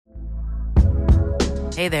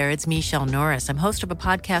Hey there, it's Michelle Norris. I'm host of a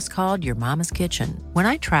podcast called Your Mama's Kitchen. When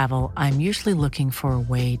I travel, I'm usually looking for a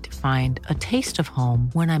way to find a taste of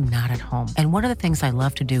home when I'm not at home. And one of the things I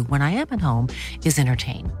love to do when I am at home is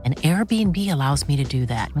entertain. And Airbnb allows me to do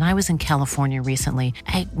that. When I was in California recently,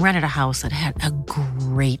 I rented a house that had a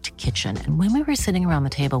great kitchen. And when we were sitting around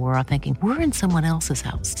the table, we were all thinking, we're in someone else's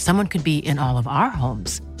house. Someone could be in all of our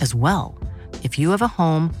homes as well. If you have a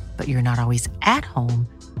home, but you're not always at home,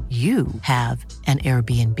 you have an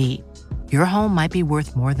Airbnb. Your home might be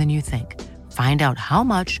worth more than you think. Find out how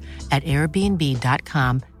much at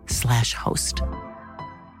airbnb.com/host.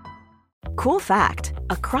 Cool fact,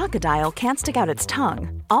 a crocodile can't stick out its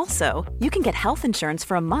tongue. Also, you can get health insurance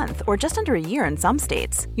for a month or just under a year in some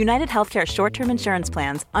states. United Healthcare short-term insurance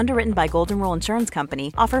plans, underwritten by Golden Rule Insurance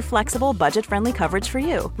Company, offer flexible, budget-friendly coverage for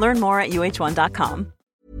you. Learn more at uh1.com.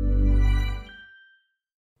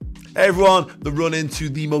 Hey everyone, the run into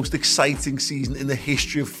the most exciting season in the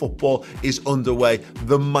history of football is underway.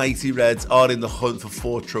 The mighty Reds are in the hunt for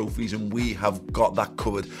 4 trophies, and we have got that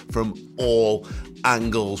covered from all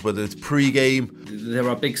angles, whether it's pre-game. There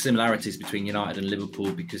are big similarities between United and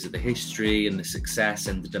Liverpool because of the history and the success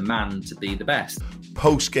and the demand to be the best.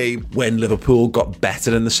 Post-game, when Liverpool got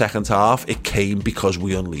better in the second half, it came because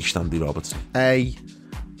we unleashed Andy Roberts. A+,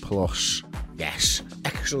 yes.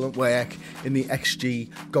 Excellent work in the XG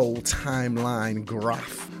goal timeline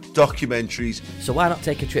graph. Documentaries. So why not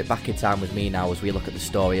take a trip back in time with me now as we look at the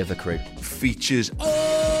story of the crew? Features.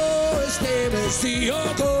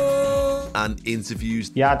 And interviews.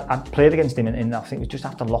 Yeah, I'd played against him in I think it was just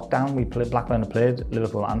after lockdown. Blackburn had played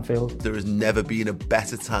Liverpool at Anfield. There has never been a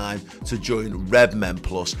better time to join Redmen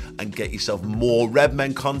Plus and get yourself more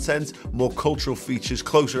Redmen content, more cultural features,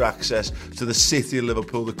 closer access to the city of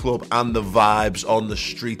Liverpool, the club, and the vibes on the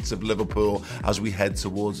streets of Liverpool as we head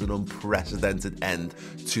towards an unprecedented end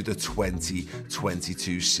to the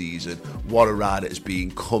 2022 season. What a ride it has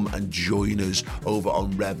been. Come and join us over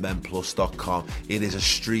on redmenplus.com. It is a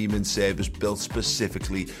streaming service built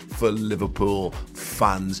specifically for Liverpool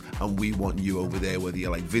fans, and we want you over there, whether you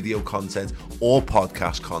like video content or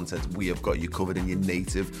podcast content. We have got you covered in your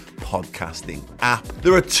native podcasting app.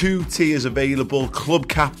 There are 2 tiers available. Club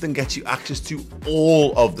Captain gets you access to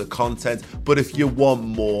all of the content, but if you want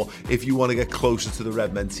more, if you want to get closer to the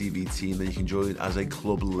Redmen TV team, then you can join as a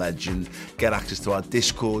club legend, get access to our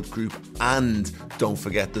Discord group, and don't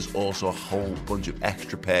forget there's also a whole bunch of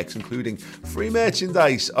extra perks, including free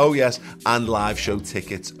merchandise, oh yes, and live show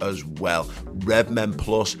tickets as well. Redmen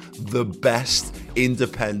Plus, the best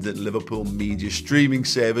independent Liverpool media streaming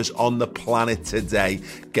service on the planet today.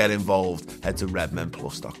 Get involved. Head to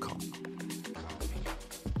redmenplus.com.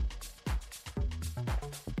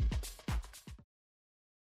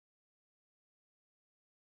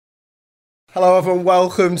 Hello everyone,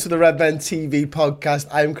 welcome to the Redmen TV podcast.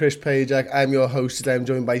 I'm Chris Pajak, I'm your host today. I'm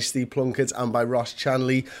joined by Steve Plunkett and by Ross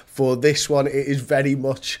Chanley. For this one, it is very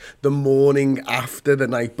much the morning after the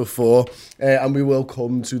night before, and we will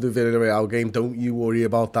come to the Villarreal game. Don't you worry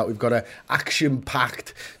about that. We've got an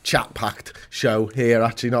action-packed, chat-packed show here.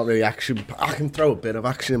 Actually, not really action. I can throw a bit of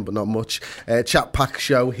action, but not much. Chat-packed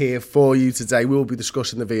show here for you today. We will be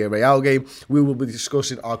discussing the Villarreal game. We will be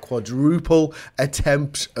discussing our quadruple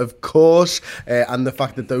attempts, of course, and the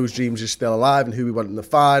fact that those dreams are still alive and who we want in the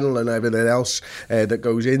final and everything else that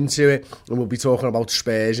goes into it. And we'll be talking about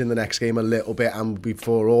Spurs in the next game a little bit. And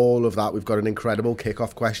before all of that, we've got an incredible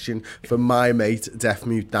kick-off question from my mate, Deaf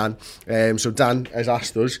Mute Dan. So Dan has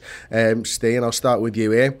asked us, Steve, and I'll start with you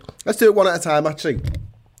here. Let's do it one at a time, actually.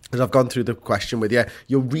 As I've gone through the question with you,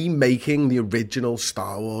 you're remaking the original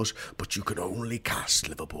Star Wars, but you can only cast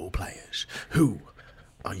Liverpool players. Who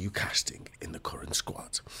are you casting in the current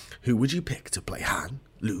squad? Who would you pick to play Han,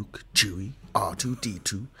 Luke, Chewie,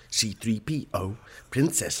 R2-D2, C-3PO,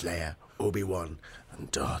 Princess Leia, Obi-Wan,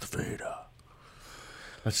 and Darth Vader?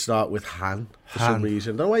 Let's start with Han for some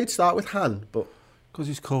reason. I don't know why you'd start with Han, but because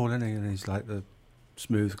he's cool, isn't he? And he's like the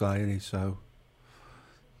smooth guy, isn't he? So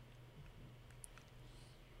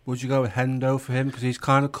would you go with Hendo for him? Because he's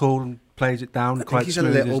kind of cool and plays it down quite smooth. I think he's a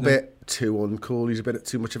little bit too uncool. He's a bit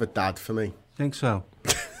too much of a dad for me. Think so?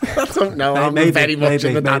 I don't know. I'm very much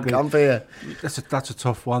in the dad camp here. That's a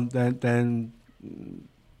tough one. Then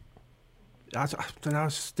I don't know.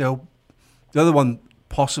 Still, the other one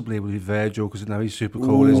possibly would be Virgil because now he's super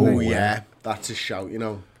cool, isn't he? Oh yeah, that's a shout. You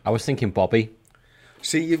know. I was thinking Bobby.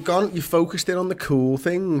 See, you focused in on the cool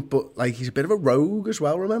thing, but like he's a bit of a rogue as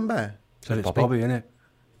well. Remember? So it's Bobby, isn't it?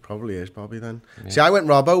 Probably is Bobby then. Yeah. See, I went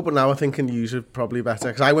Robbo, but now I'm thinking you are probably better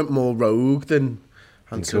because I went more rogue than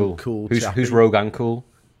handsome, cool. Who's rogue and cool?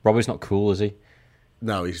 Robbie's not cool, is he?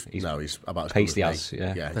 No, he's about as Pasty good as,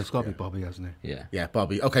 yeah. There's got to be Bobby, hasn't he? Yeah. Yeah,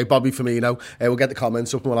 Bobby. Okay, Bobby Firmino. We'll get the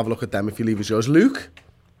comments up and we'll have a look at them if you leave us yours. Luke?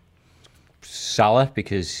 Salah,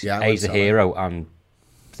 because he's a Salah. hero and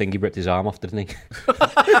Thingy ripped his arm off, didn't he?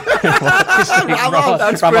 That's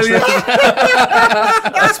brilliant.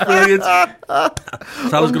 That's brilliant.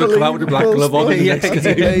 Salah's going to come out with a black glove on. That's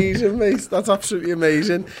amazing, mate. That's absolutely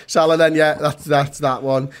amazing. Salah then, that's that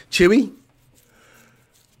one. Chewy?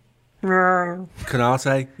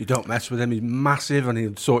 Canate, you don't mess with him. He's massive and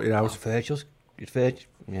he'll sort it out. Virgil.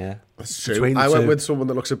 Yeah. That's true. I went with someone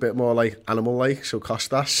that looks a bit more like animal-like, so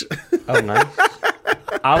Costas. Oh, nice.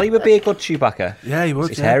 Ali would be a good Chewbacca. Yeah, he would.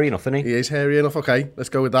 He's hairy enough, isn't he? He is hairy enough. Okay, let's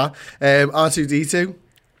go with that. R2D2.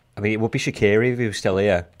 I mean, it would be Shaqiri if he was still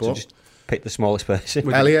here. So just pick the smallest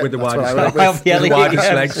person. Elliot, with the that's widest what I went legs. with. The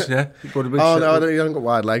widest legs, yeah. Oh, no, he hasn't got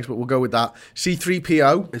wide legs, but we'll go with that.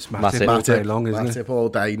 C3PO. It's Matip all day long, isn't it? Matip all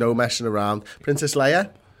day, no messing around. Princess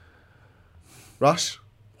Leia. Ross.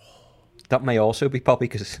 That may also be Poppy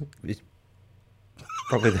because it's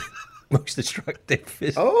probably the most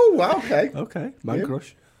attractive. Oh, wow, okay. Okay, man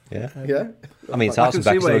crush. Yeah. Yeah. I mean, it's Alison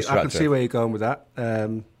Becker's most I can attractive. see where you're going with that.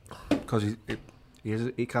 Because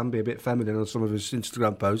he can be a bit feminine on some of his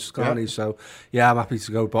Instagram posts, can't he? So, yeah, I'm happy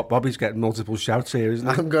to go. Bobby's getting multiple shouts here, isn't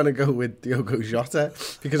he? I'm going to go with Diogo Jota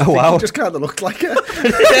because I think he just kind of looked like her.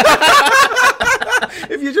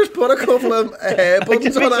 If you just put a couple of hair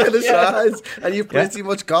buttons on either side and you've pretty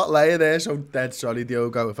much got Leia there, so dead sorry,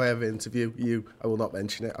 Diogo. If I ever interview you, I will not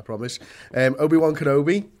mention it, I promise. Obi-Wan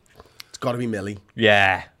Kenobi, it's got to be Millie.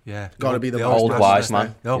 Yeah. Yeah. Got to be the old wise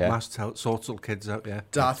man. The old master sorts little kids out, yeah.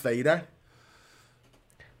 Darth Vader.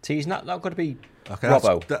 He's not got to be Okay,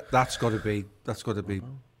 Robbo. that's got to be,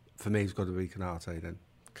 for me, it's got to be Canate then.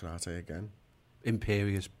 Canate again.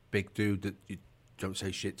 Imperious, big dude that you don't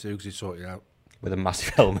say shit to because he's sorted out. With a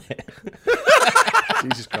massive helmet.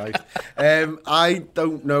 Jesus Christ. I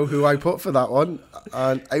don't know who I put for that one.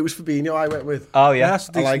 And it was Fabinho I went with. Oh, yeah.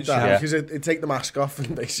 I like that because it take the mask off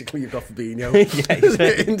and basically you've got Fabinho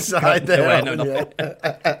inside there.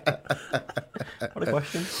 What a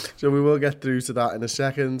question. So we will get through to that in a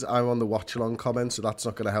second. I'm on the watch along comment, so that's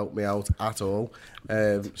not going to help me out at all.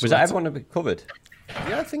 Was that everyone covered?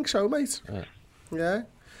 Yeah, I think so, mate. Yeah.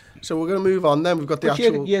 So we're going to move on then. We've got the Would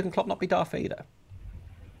actual... Jurgen Klopp not be Darth Vader?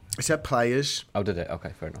 I said players. Oh, did it?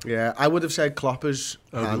 Okay, fair enough. Yeah, I would have said Klopp as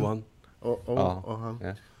Obi-Wan. Or Han.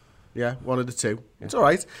 Yeah. Yeah, one of the two. Yeah. It's all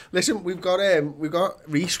right. Listen, we've got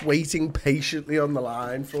Reece waiting patiently on the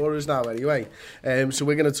line for us now anyway. So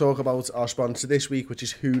we're going to talk about our sponsor this week, which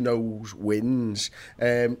is Who Knows Wins.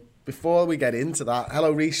 Before we get into that,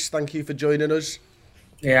 hello Reece, thank you for joining us.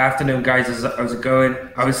 Yeah, afternoon guys, how's it going?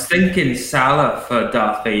 I was thinking Salah for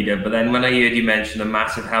Darth Vader, but then when I heard you mention a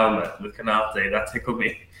massive helmet with Canate, that tickled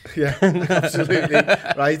me. Yeah, absolutely.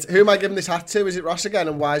 Right, who am I giving this hat to? Is it Ross again?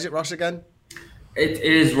 And why is it Ross again? It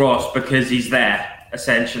is Ross because he's there,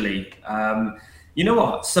 essentially. You know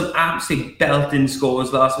what? Some absolute belting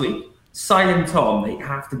scores last week. Si and Tom, they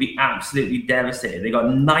have to be absolutely devastated. They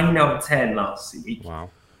got 9 out of 10 last week.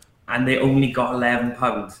 Wow. And they only got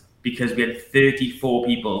 £11 because we had 34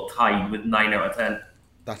 people tied with 9 out of 10.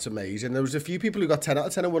 That's amazing. There was a few people who got 10 out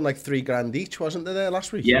of 10 and won like $3,000 each, wasn't there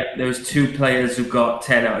last week? Yeah, there was 2 players who got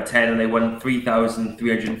 10 out of 10 and they won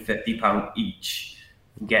 £3,350 each,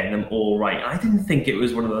 getting them all right. I didn't think it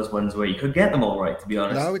was one of those ones where you could get them all right, to be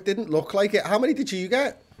honest. No, it didn't look like it. How many did you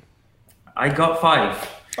get? I got 5.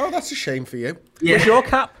 Oh, that's a shame for you. Yeah. Where's your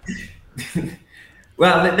cap?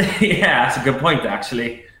 Well, yeah, that's a good point,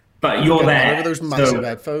 actually. But you're there. Over those massive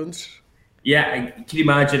headphones. Yeah, can you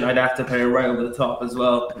imagine? I'd have to put it right over the top as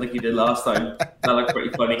well, like you did last time. That looked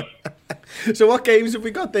pretty funny. So what games have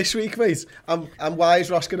we got this week, mate? And why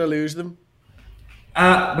is Ross going to lose them?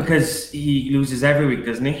 Because he loses every week,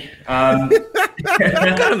 doesn't he? Hang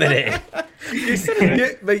on a minute.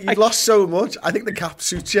 Mate, you've lost so much. I think the cap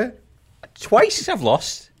suits you. Twice I've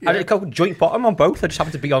lost. Yeah. I didn't go joint bottom on both. I just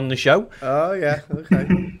happened to be on the show. Oh, yeah.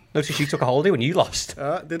 Okay. Notice you took a holiday when you lost.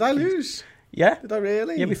 Did I lose? Yeah. Did I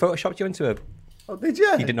really? Yeah, we photoshopped you into a... Oh, did you?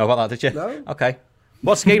 You didn't know about that, did you? No. Okay.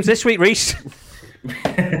 What's the games this week, Reece?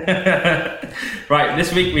 Right,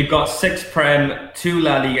 this week we've got 6 Prem, 2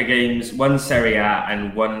 La Liga games, 1 Serie A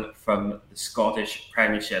and 1 from the Scottish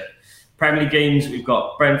Premiership. Premier League games, we've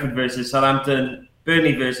got Brentford versus Southampton,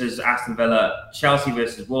 Burnley versus Aston Villa, Chelsea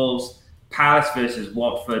versus Wolves, Palace versus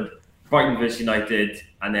Watford, Brighton versus United,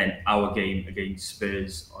 and then our game against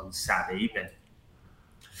Spurs on Saturday evening.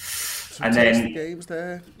 And then games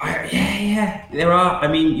there. Yeah, there are. I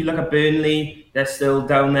mean, you look at Burnley; they're still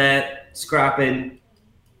down there scrapping.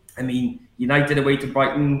 I mean, United away to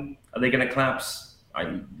Brighton. Are they going to collapse?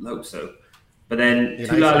 I hope so. But then United.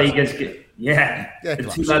 two La Ligas, the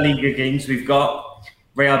two La Liga games we've got: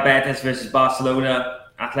 Real Betis versus Barcelona,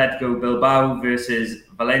 Atletico Bilbao versus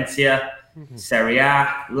Valencia, Serie A,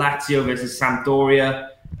 Lazio versus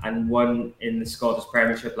Sampdoria, and one in the Scottish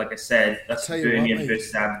Premiership. Like I said, that's Birmingham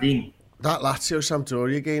versus Aberdeen. That Lazio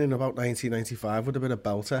Sampdoria game in about 1995 would have been a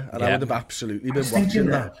belter, and I would have absolutely been watching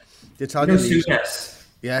that. The Italian League.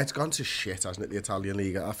 Yeah, it's gone to shit, hasn't it, the Italian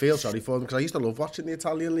League? I feel sorry for them because I used to love watching the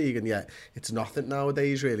Italian League, and yet it's nothing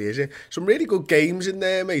nowadays, really, is it? Some really good games in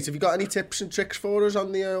there, mate. Have you got any tips and tricks for us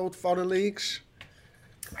on the old foreign leagues?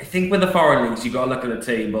 I think with the foreign leagues, you've got to look at the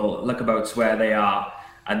table, look about where they are,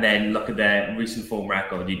 and then look at their recent form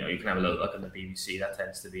record. You can have a little look at the BBC. That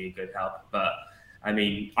tends to be a good help. But I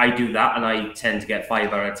mean, I do that, and I tend to get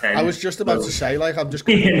 5 out of 10. I was just about to say, I'm just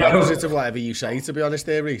going to be the opposite of whatever you say, to be honest,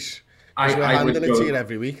 there, Reece. We're handing it to you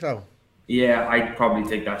every week now. Yeah, I'd probably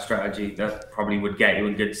take that strategy. That probably would get you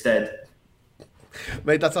in good stead.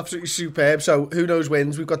 Mate, that's absolutely superb. So, who knows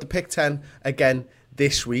wins? We've got the pick 10 again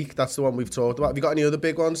this week. That's the one we've talked about. Have you got any other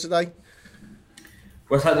big ones today?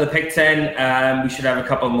 We'll start with the pick 10. We should have a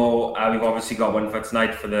couple more. We've obviously got one for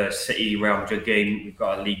tonight for the City Real Madrid game. We've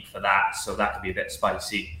got a league for that, so that could be a bit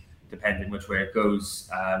spicy, depending which way it goes.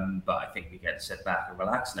 But I think we get to sit back and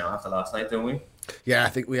relax now after last night, don't we? Yeah, I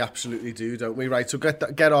think we absolutely do, don't we? Right, so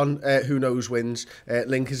get on Who Knows Wins.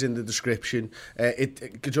 Link is in the description.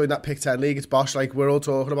 Join that Pick 10 League. It's boss. Like, we're all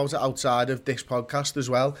talking about it outside of this podcast as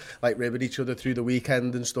well. Like, ribbing each other through the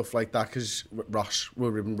weekend and stuff like that, because we're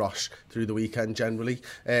ribbing Ross through the weekend generally.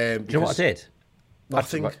 Do you know what I did?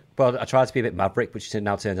 Nothing. I tried to be a bit maverick, which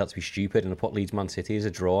now turns out to be stupid, and I put Leeds Man City as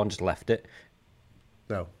a draw and just left it.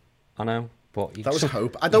 No. I know. But that was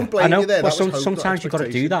hope. I don't blame you there. But sometimes you've got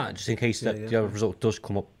to do that just in case the result does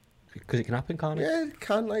come up, because it can happen, can't it? Yeah, it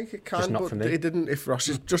can. It can. Just not but for me. It didn't. If Ross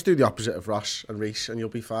just do the opposite of Ross and Reece, and you'll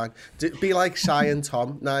be fine. Be like Si and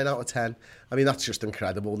Tom. 9 out of 10. I mean, that's just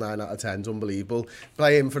incredible. 9 out of 10 is unbelievable.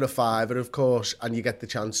 Play him for a fiver, of course, and you get the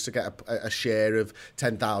chance to get a share of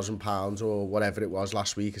 £10,000 or whatever it was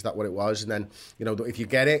last week. Is that what it was? And then, if you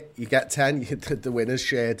get it, you get 10. The winners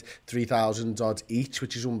shared 3,000 odd each,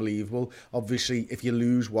 which is unbelievable. Obviously, if you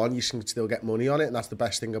lose one, you can still get money on it, and that's the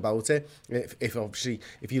best thing about it.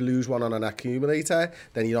 If you lose one on an accumulator,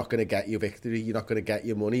 then you're not going to get your victory. You're not going to get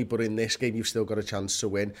your money. But in this game, you've still got a chance to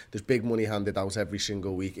win. There's big money handed out every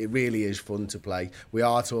single week. It really is fun to play. We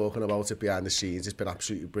are talking about it behind the scenes. It's been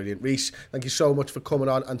absolutely brilliant. Reece, thank you so much for coming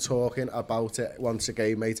on and talking about it once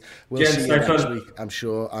again, mate. We'll see you next week, I'm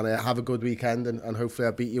sure, and have a good weekend, and hopefully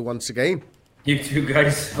I'll beat you once again. You too,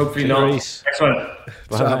 guys. Hopefully not. Next one.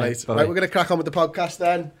 Mate. Right, we're going to crack on with the podcast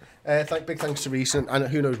then. Big thanks to Reece, and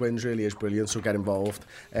Who Knows Wins really is brilliant, so get involved.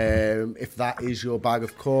 If that is your bag,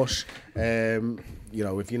 of course.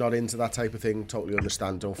 If you're not into that type of thing, totally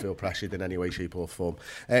understand. Don't feel pressured in any way, shape or form.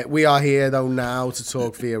 We are here though now to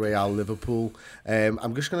talk Villarreal Liverpool.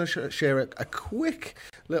 I'm just going to share a quick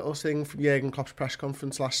little thing from Jurgen Klopp's press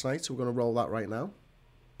conference last night, so we're going to roll that right now.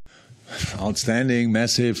 Outstanding,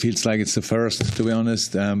 massive, feels like it's the first, to be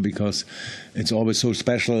honest, because it's always so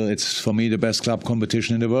special. It's, for me, the best club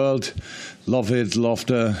competition in the world. Love it, love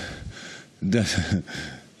the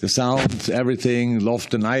sound, everything, love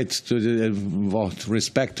the night,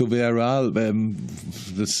 respect to Villarreal.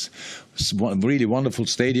 This really wonderful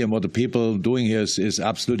stadium. What the people doing here is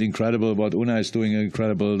absolutely incredible. What Unai is doing is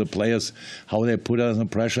incredible. The players, how they put us under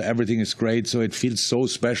pressure, everything is great. So it feels so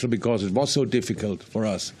special because it was so difficult for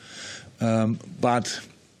us. But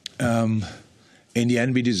in the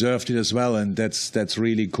end, we deserved it as well, and that's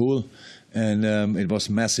really cool. And it was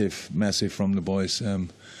massive from the boys.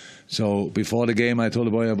 So before the game, I told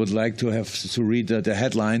the boy I would like to have to read the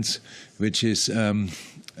headlines, which is that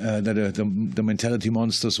the mentality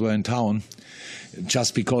monsters were in town,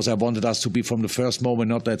 just because I wanted us to be from the first moment,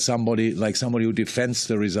 not that somebody who defends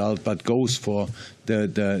the result but goes for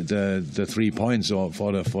the 3 points or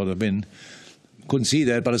for the win. Couldn't see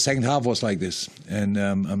that, but the second half was like this, and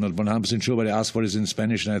I'm not 100% sure, but I asked what is in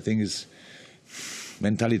Spanish, and I think it's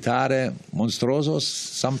mentalitare monstruosos,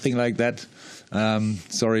 something like that.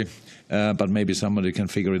 Sorry, but maybe somebody can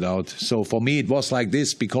figure it out. So for me, it was like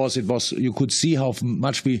this because it was. You could see how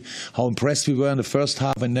impressed we were in the first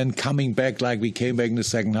half, and then coming back like we came back in the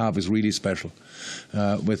second half is really special.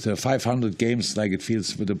 With 500 games, like it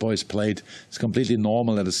feels with the boys played, it's completely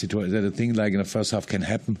normal that a thing like in the first half can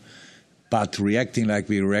happen. But reacting like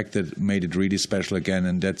we reacted made it really special again,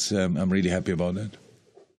 and that's I'm really happy about that.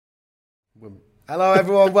 Hello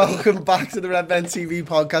everyone, welcome back to the Redmen TV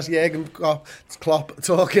podcast. Jurgen Klopp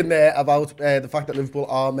talking there about the fact that Liverpool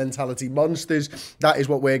are mentality monsters. That is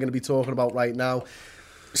what we're going to be talking about right now.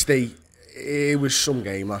 Steve, It was some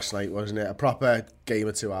game last night, wasn't it? A proper game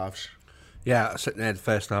of two halves. Yeah, I was sitting there the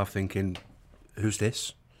first half thinking, who's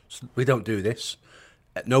this? We don't do this.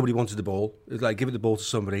 Nobody wanted the ball. It was like, give it the ball to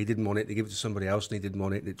somebody. He didn't want it. They give it to somebody else, and he didn't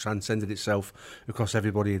want it. It transcended itself across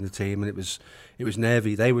everybody in the team, and it was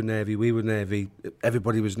nervy. They were nervy. We were nervy.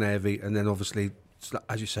 Everybody was nervy. And then obviously,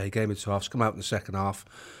 as you say, game of two halves. Come out in the second half,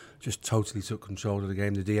 just totally took control of the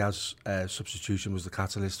game. The Diaz substitution was the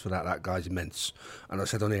catalyst for that. That guy's immense. And I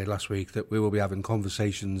said on here last week that we will be having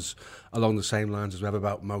conversations along the same lines as we have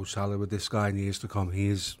about Mo Salah with this guy in the years to come. He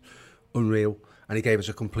is unreal. And he gave us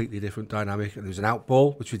a completely different dynamic. And there was an out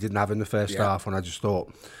ball, which we didn't have in the first half. And I just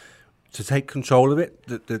thought, to take control of it,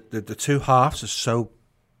 the two halves are so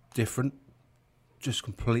different, just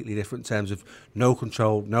completely different in terms of no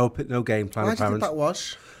control, no game plan. Why do you think that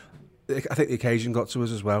was? I think the occasion got to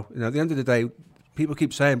us as well. You know, at the end of the day, people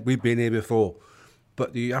keep saying we've been here before,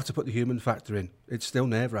 but you have to put the human factor in. It's still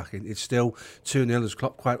nerve-wracking. It's still 2-0, as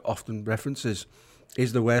Klopp quite often references,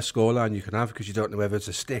 is the worst scoreline you can have because you don't know whether it's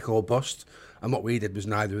a stick or bust. And what we did was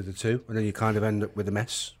neither of the two, and then you kind of end up with a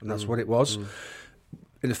mess, and that's what it was.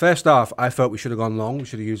 In the first half, I felt we should have gone long. We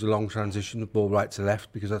should have used a long transition, the ball right to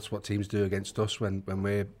left, because that's what teams do against us when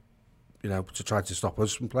we're, to try to stop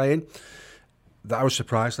us from playing. I was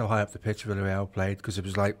surprised how high up the pitch Villarreal played, because it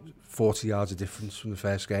was like 40 yards of difference from the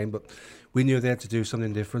first game, but we knew they had to do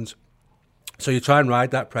something different. So you try and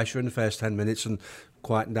ride that pressure in the first 10 minutes and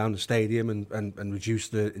quieten down the stadium and reduce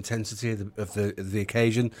the intensity of the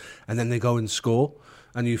occasion, and then they go and score,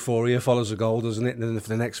 and euphoria follows the goal, doesn't it? And then for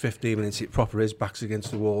the next 15 minutes it proper is backs against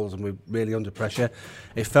the walls and we're really under pressure.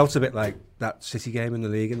 It felt a bit like that City game in the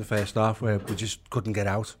league in the first half where we just couldn't get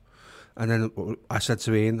out. And then I said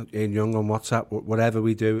to Ian Young on WhatsApp, whatever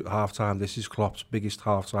we do at half-time, this is Klopp's biggest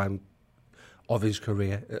half-time of his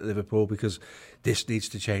career at Liverpool, because this needs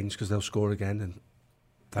to change because they'll score again. And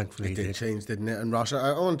thankfully it did change, didn't it? And Ross,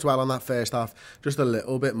 I want to dwell on that first half just a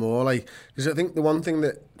little bit more, because I think the one thing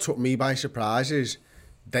that took me by surprise is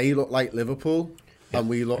they look like Liverpool and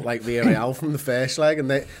we look like Villarreal from the first leg, and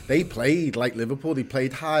they played like Liverpool. They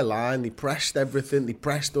played high line, they pressed everything, they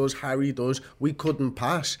pressed us, harried us, we couldn't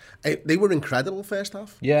pass. They were incredible first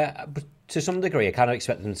half. Yeah, but to some degree I kind of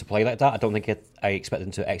expected them to play like that. I don't think I expected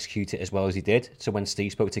them to execute it as well as he did. So when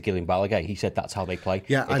Steve spoke to Gillian Ballagher, he said that's how they play.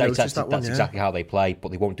 Yeah, I noticed that one. That's exactly how they play,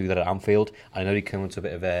 but they won't do that at Anfield. I know he came under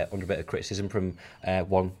a bit of criticism from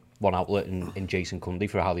one outlet in Jason Cundy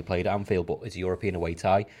for how they played at Anfield, but it's a European away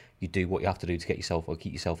tie. You do what you have to do to get yourself or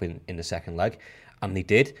keep yourself in the second leg, and they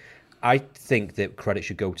did. I think that credit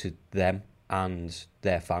should go to them and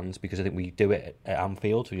their fans, because I think we do it at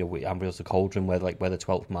Anfield. Anfield's the cauldron where we're the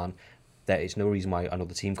 12th man. There is no reason why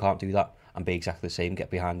another team can't do that and be exactly the same,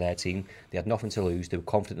 get behind their team. They had nothing to lose. They were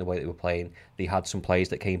confident in the way they were playing. They had some players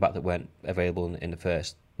that came back that weren't available in the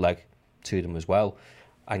first leg to them as well.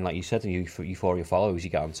 And like you said, the euphoria follows,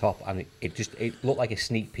 you get on top. And it looked like a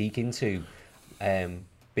sneak peek into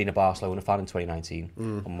being a Barcelona fan in 2019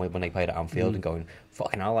 and when they played at Anfield and going,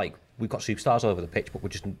 fucking hell, we've got superstars all over the pitch, but we're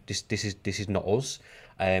just this is not us.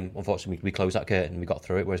 Unfortunately, we closed that curtain and we got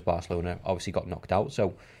through it, whereas Barcelona obviously got knocked out.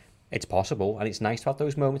 So it's possible, and it's nice to have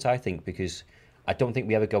those moments, I think, because I don't think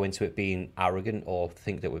we ever go into it being arrogant or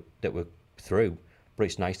think that we're through. But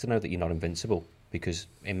it's nice to know that you're not invincible, because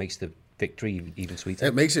it makes the victory even sweeter.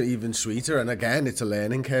 It makes it even sweeter, and again, it's a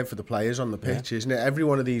learning curve for the players on the pitch, isn't it? Every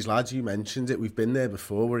one of these lads, you mentioned it, we've been there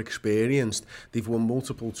before, we're experienced, they've won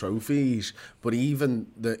multiple trophies, but even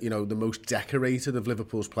the most decorated of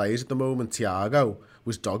Liverpool's players at the moment, Thiago,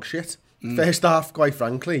 was dog shit. First half, quite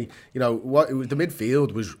frankly, the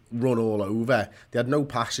midfield was run all over. They had no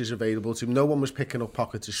passes available to them. No one was picking up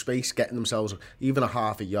pockets of space, getting themselves even a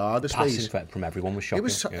half a yard of space. Passing from everyone was shocking.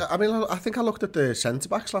 I think I looked at the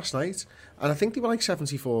centre-backs last night, and I think they were like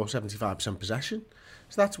 74-75% possession.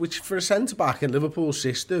 So which for a centre-back in Liverpool's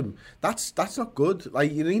system, that's not good.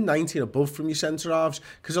 You need 90 and above from your centre-halves,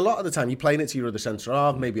 because a lot of the time you're playing it to your other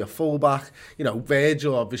centre-half, maybe a full-back.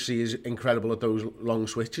 Virgil obviously is incredible at those long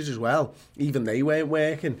switches as well. Even they weren't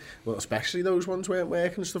working. Well, especially those ones weren't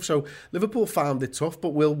working and stuff. So Liverpool found it tough, but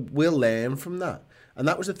we'll learn from that. And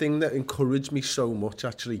that was the thing that encouraged me so much,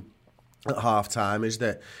 actually, at half-time, is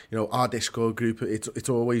that, our Discord group, it's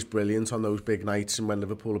always brilliant on those big nights and when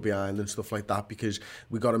Liverpool are behind and stuff like that, because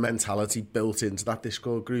we got a mentality built into that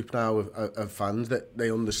Discord group now of fans that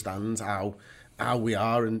they understand how we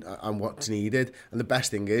are and what's needed. And the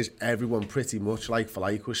best thing is, everyone pretty much, like for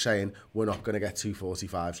like, was saying, we're not going to get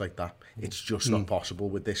 245s like that. It's just not possible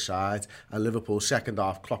with this side. And Liverpool's second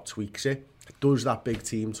half, Klopp tweaks it. does that big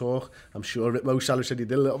team talk. I'm sure Mo Salah said he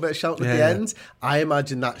did a little bit of shouting at the end. I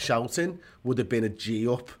imagine that shouting would have been a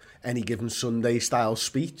G-up any given Sunday style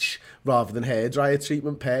speech rather than hairdryer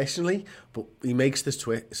treatment personally. But he makes the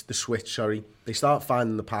switch. They start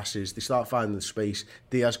finding the passes, they start finding the space.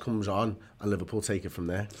 Diaz comes on and Liverpool take it from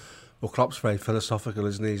there. Well, Klopp's very philosophical,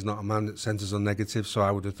 isn't he? He's not a man that centres on negative, so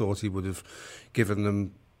I would have thought he would have given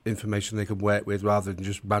them information they could work with rather than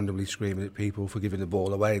just randomly screaming at people for giving the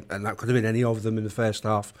ball away, and that could have been any of them in the first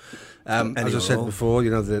half. As I said before,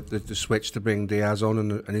 the switch to bring Diaz on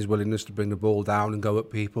and his willingness to bring the ball down and go at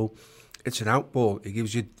people, it's an out ball. It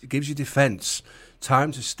gives you defence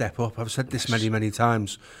time to step up. I've said this many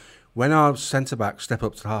times. When our centre-backs step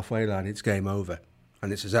up to the halfway line, it's game over.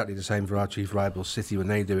 And it's exactly the same for our chief rival City. When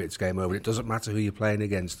they do it, it's game over. It doesn't matter who you're playing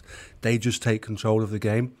against. They just take control of the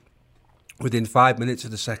game. Within 5 minutes of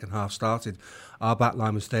the second half started, our back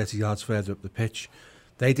line was 30 yards further up the pitch.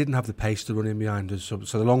 They didn't have the pace to run in behind us, so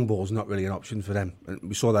the long ball's not really an option for them. And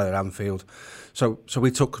we saw that at Anfield. So we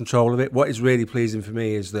took control of it. What is really pleasing for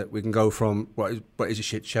me is that we can go from what is a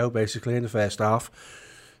shit show, basically, in the first half,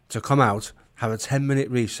 to come out, have a 10-minute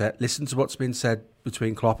reset, listen to what's been said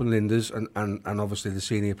between Klopp and Linders and obviously the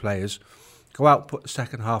senior players, go out, put the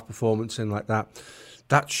second half performance in like that.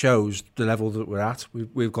 That shows the level that we're at.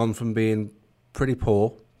 We've gone from being pretty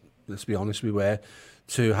poor, let's be honest, we were,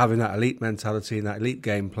 to having that elite mentality and that elite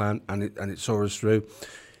game plan, and it saw us through.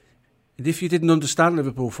 And if you didn't understand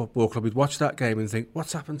Liverpool Football Club, you'd watch that game and think,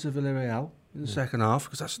 what's happened to Villarreal in the second half?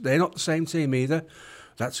 Because they're not the same team either.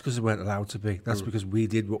 That's because they weren't allowed to be. That's because we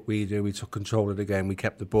did what we do. We took control of the game. We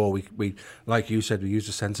kept the ball. We like you said, we used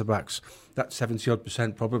the centre-backs. That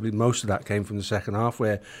 70-odd%, probably most of that came from the second half,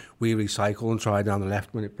 where we recycle and try down the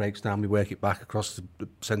left. When it breaks down, we work it back across the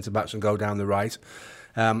centre-backs and go down the right.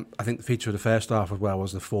 I think the feature of the first half as well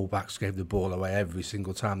was the full-backs gave the ball away every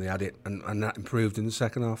single time they had it, and that improved in the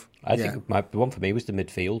second half. I think the one for me was the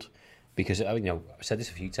midfield. Because, I've said this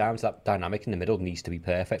a few times, that dynamic in the middle needs to be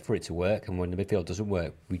perfect for it to work. And when the midfield doesn't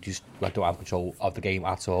work, we don't have control of the game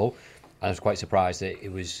at all. And I was quite surprised that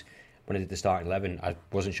it was, when I did the starting 11, I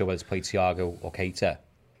wasn't sure whether to play Thiago or Keita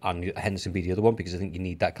and Henderson be the other one, because I think you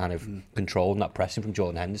need that kind of control and that pressing from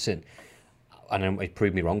Jordan Henderson. And then it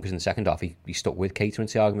proved me wrong, because in the second half, he stuck with Keita and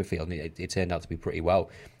Thiago midfield, and it turned out to be pretty well.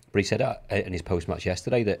 But he said in his post-match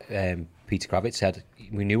yesterday that Peter Kravitz said,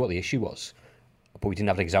 we knew what the issue was, but we didn't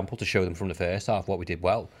have an example to show them from the first half what we did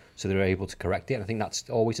well, so they were able to correct it. And I think that's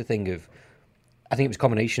always a thing of, I think it was a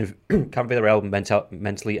combination of can Villarreal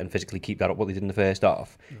mentally and physically keep that up what they did in the first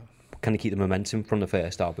half? Yeah. Can they keep the momentum from the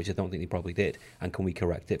first half, which I don't think they probably did, and can we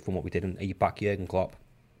correct it from what we did? And are you back Jurgen Klopp?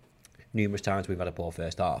 Numerous times we've had a poor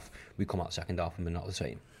first half, we come out second half and we're not the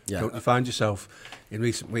same. Yeah. Don't you find yourself in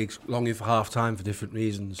recent weeks longing for half time for different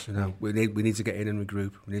reasons? We need to get in and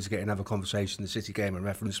regroup. We need to get in and have a conversation. The City game I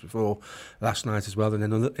referenced before last night as well. And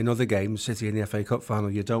then in other games, City in the FA Cup final,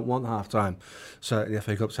 you don't want half time. So in the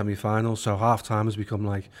FA Cup semi-final, so half time has become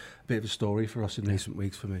like a bit of a story for us in recent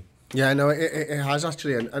weeks for me. Yeah, no, it has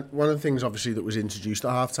actually. And one of the things, obviously, that was introduced at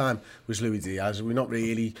half time was Luis Diaz. We've not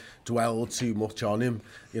really dwelled too much on him,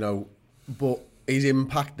 but his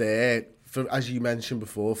impact there, for, as you mentioned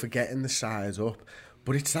before, for getting the sides up.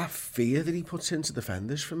 But it's that fear that he puts into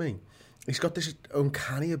defenders for me. He's got this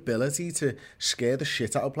uncanny ability to scare the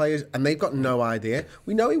shit out of players, and they've got no idea.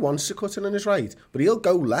 We know he wants to cut in on his right, but he'll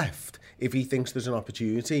go left if he thinks there's an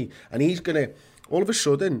opportunity. And he's going to, all of a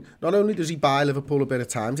sudden, not only does he buy Liverpool a bit of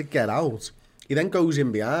time to get out, he then goes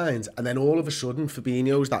in behind, and then all of a sudden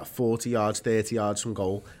Fabinho's that 40 yards, 30 yards from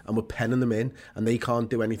goal, and we're penning them in, and they can't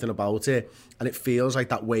do anything about it. And it feels like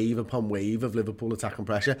that wave upon wave of Liverpool attacking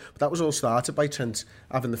pressure. But that was all started by Trent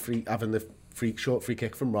having the short free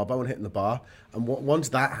kick from Robbo and hitting the bar. And once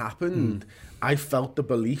that happened, I felt the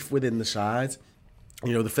belief within the side.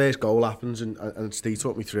 The first goal happens, and Steve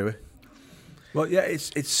talked me through it. Well, yeah,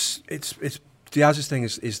 it's Diaz's thing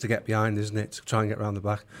is to get behind, isn't it? To try and get around the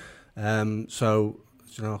back. I've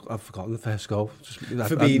forgotten the first goal.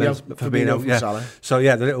 Fabinho, yeah. Salah. So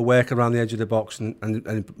yeah, the little work around the edge of the box and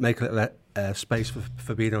make a little space for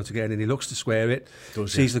Fabinho to get in, and he looks to square it.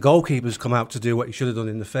 Sees the goalkeepers come out to do what he should have done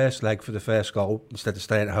in the first leg for the first goal, instead of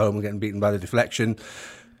staying at home and getting beaten by the deflection.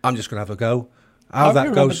 I'm just going to have a go. How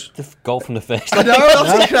that goes? The goal from the first. I know,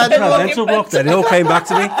 that's incredible. Mental block. Then it all came back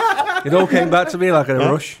to me. It all came back to me like in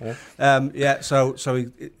a rush. So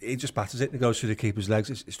he just batters it and it goes through the keeper's legs.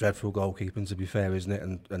 It's dreadful goalkeeping, to be fair, isn't it?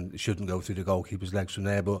 And it shouldn't go through the goalkeeper's legs from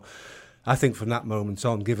there. But I think from that moment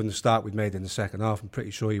on, given the start we'd made in the second half, I'm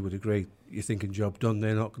pretty sure you would agree, you're thinking job done.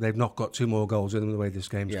 They've not got 2 more goals in them the way this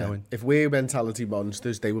game's going. If we're mentality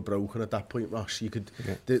monsters, they were broken at that point, Ross. You could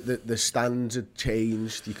the stands had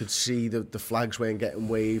changed. You could see the flags weren't getting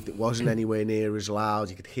waved. It wasn't anywhere near as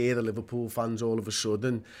loud. You could hear the Liverpool fans all of a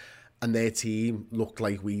sudden, and their team looked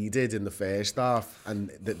like we did in the first half,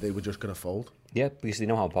 and that they were just going to fold. Yeah, because they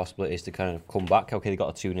know how impossible it is to kind of come back. Okay, they got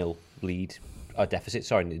a 2-0 lead. A deficit,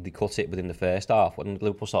 sorry, and they cut it within the first half. When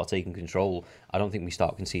Liverpool start taking control, I don't think we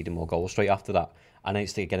start conceding more goals straight after that. And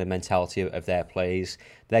it's again a mentality of their plays.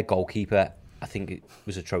 Their goalkeeper, I think, it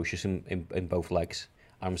was atrocious in both legs.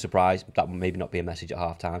 I'm surprised that would maybe not be a message at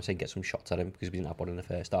half time, saying get some shots at him because we didn't have one in the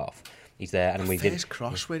first half. He's there, and we did. First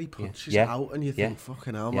cross where he punches out, and you think,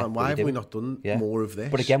 fucking hell, man, why have we not done more of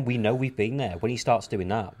this? But again, we know we've been there. When he starts doing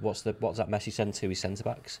that, what's that message sent to his centre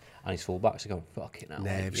backs and his full backs? Are going, fucking hell,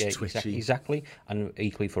 nerves twitchy. Exactly, and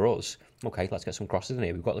equally for us. Okay, let's get some crosses in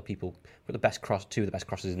here. We've got the people with the best cross, 2 of the best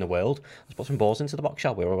crosses in the world. Let's put some balls into the box,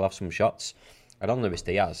 shall we? We'll have some shots. And on Luis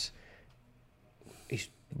Diaz, he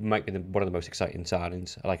might be one of the most exciting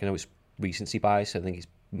signings. I know it's recency bias. I think he's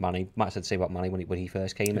Manny. Might have said the same about Manny when he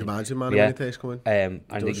first came in. Imagine Manny when he first came in.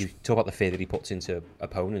 I think you talk about the fear that he puts into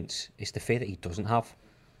opponents. It's the fear that he doesn't have.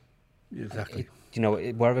 Exactly.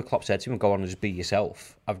 Wherever Klopp said to him, go on and just be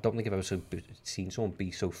yourself. I don't think I've ever seen someone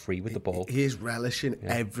be so free with the ball. He is relishing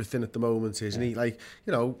everything at the moment, isn't he?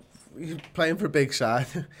 He's playing for a big side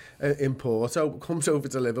in Porto, comes over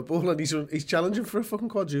to Liverpool, and he's challenging for a fucking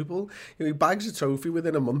quadruple. He bags a trophy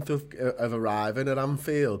within a month of arriving at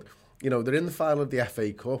Anfield. They're in the final of the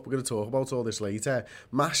FA Cup. We're going to talk about all this later.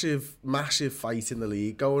 Massive, massive fight in the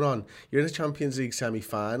league going on. You're in a Champions League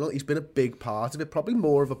semi-final. He's been a big part of it, probably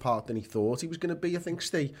more of a part than he thought he was going to be, I think,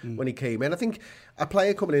 Steve, when he came in. I think a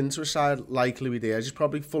player coming into a side like Luis Diaz is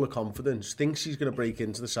probably full of confidence, thinks he's going to break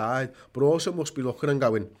into the side, but also must be looking and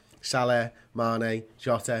going, Salah, Mane,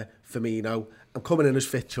 Jota, Firmino. I'm coming in as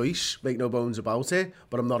fifth choice, make no bones about it,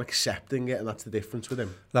 but I'm not accepting it, and that's the difference with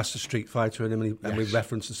him. That's the street fighter in him, and we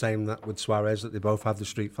referenced the same that with Suarez, that they both have the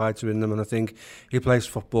street fighter in them, and I think he plays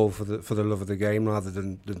football for the love of the game rather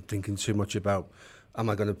than thinking too much about, am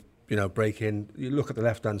I going to break in? You look at the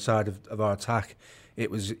left-hand side of our attack, it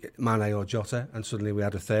was Mane or Jota, and suddenly we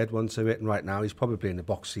had a third one to it, and right now he's probably in the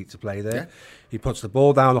box seat to play there. Yeah. He puts the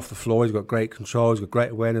ball down off the floor, he's got great control, he's got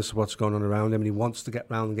great awareness of what's going on around him, and he wants to get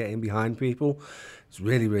round and get in behind people. It's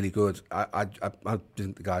really, really good. I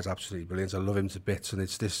think the guy's absolutely brilliant. I love him to bits, and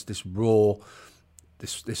it's this raw,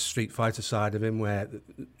 this street fighter side of him where,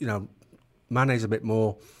 Mane's a bit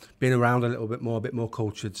more, being around a bit more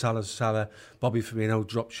cultured. Salah's Salah, Bobby Firmino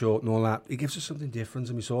dropped short and all that. He gives us something different,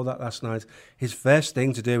 and we saw that last night. His first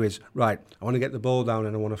thing to do is, right, I want to get the ball down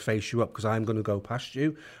and I want to face you up because I'm going to go past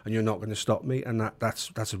you and you're not going to stop me, and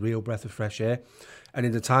that's a real breath of fresh air. And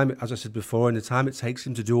in the time, as I said before, in the time it takes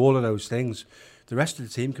him to do all of those things, the rest of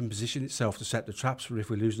the team can position itself to set the traps for if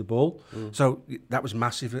we lose the ball. So that was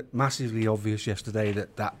massively obvious yesterday,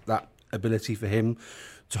 that ability for him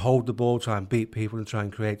to hold the ball, try and beat people and try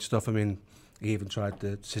and create stuff. I mean, he even tried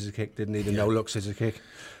the scissor kick, didn't he? The no-look scissor kick.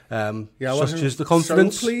 I wasn't the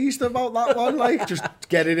confidence. So pleased about that one. Just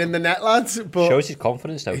get it in the net, lads. But shows his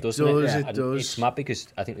confidence, though, doesn't it? Yeah, it does. It's mad because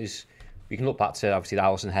I think we can look back to, obviously, the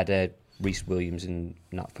Alisson header, Reece Williams and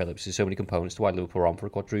Nat Phillips. There's so many components to why Liverpool are on for a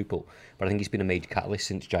quadruple. But I think he's been a major catalyst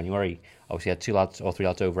since January. Obviously, had 2 lads or 3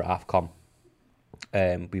 lads over at AFCON.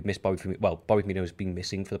 We've missed Bobby Firmino. Well, Bobby Firmino has been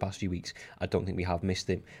missing for the past few weeks. I don't think we have missed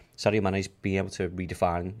him. Sadio Mane's been able to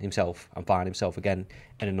redefine himself and find himself again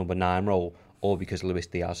in a number 9 role, all because Luis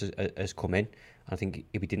Diaz has come in. I think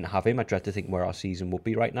if we didn't have him, I dread to think where our season would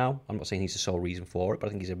be right now. I'm not saying he's the sole reason for it, but I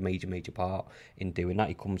think he's a major part in doing that.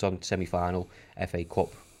 He comes on semi-final, FA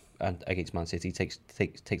Cup, and against Man City, takes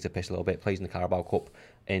the piss a little bit, plays in the Carabao Cup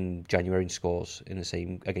in January and scores in the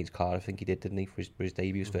same against Cardiff, I think he did, didn't he, for his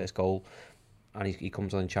debut, his first goal. And he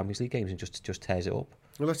comes on in Champions League games and just tears it up.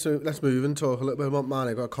 Well, let's move and talk a little bit about Mane.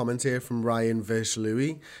 I got a comment here from Ryan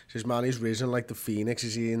Versluy. Says Mane's risen like the phoenix.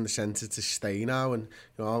 Is he in the centre to stay now? And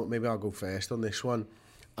maybe I'll go first on this one.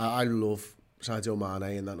 I love Sadio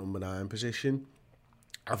Mane in that number 9 position.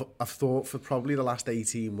 I've thought for probably the last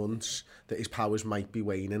 18 months that his powers might be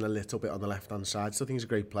waning a little bit on the left-hand side. Still think he's a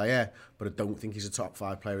great player, but I don't think he's a top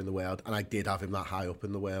 5 player in the world. And I did have him that high up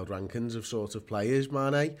in the world rankings of sort of players,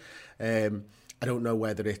 Mane. I don't know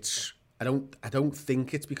whether it's... I don't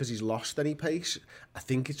think it's because he's lost any pace. I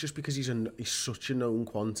think it's just because he's such a known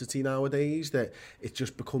quantity nowadays that it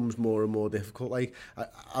just becomes more and more difficult. Like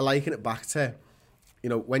I liken it back to,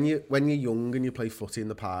 when you're young and you play footy in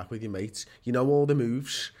the park with your mates, you know all the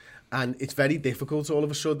moves, And it's very difficult all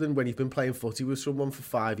of a sudden when you've been playing footy with someone for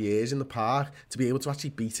 5 years in the park to be able to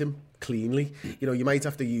actually beat him cleanly. You know, you might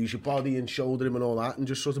have to use your body and shoulder him and all that and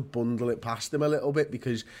just sort of bundle it past him a little bit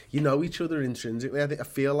because you know each other intrinsically. I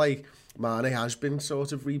feel like Mane has been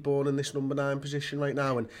sort of reborn in this number 9 position right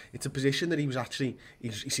now, and it's a position that he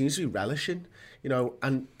seems to be relishing, you know,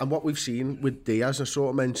 and what we've seen with Diaz, I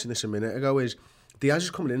sort of mentioned this a minute ago, is Diaz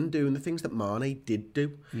is coming in and doing the things that Mane did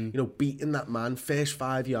do. You know, beating that man, first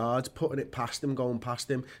 5 yards, putting it past him, going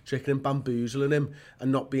past him, tricking him, bamboozling him,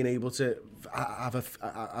 and not being able to have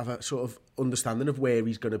a sort of understanding of where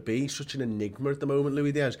he's going to be. He's such an enigma at the moment,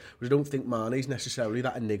 Luis Diaz. But I don't think Mane's necessarily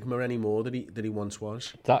that enigma anymore that he once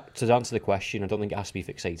was. That, to answer the question, I don't think it has to be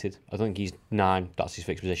fixated. I don't think he's 9, that's his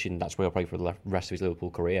fixed position, that's where he'll play for the rest of his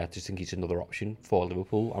Liverpool career. I just think he's another option for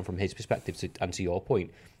Liverpool, and from his perspective, and to your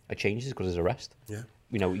point, a change is as good as a rest. Yeah.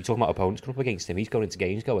 You know, you're talking about opponents coming up against him. He's going into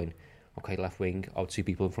games going, okay, left wing, 2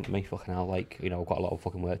 people in front of me, fucking hell, like, you know, I've got a lot of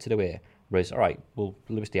fucking work to do here. Whereas, all right, well,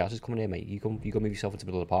 Luis Diaz is coming here, mate. You go move yourself into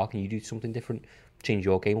the middle of the park and you do something different, change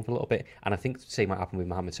your game up a little bit. And I think the same might happen with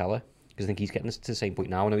Mohamed Salah, because I think he's getting to the same point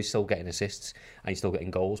now. I know he's still getting assists and he's still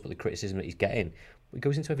getting goals, but the criticism that he's getting, he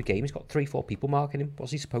goes into every game, he's got 3-4 people marking him.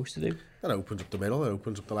 What's he supposed to do? That opens up the middle, it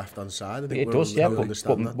opens up the left-hand side. I think it does, yeah,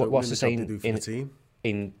 but what's the saying saying for the team?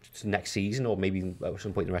 In next season, or maybe at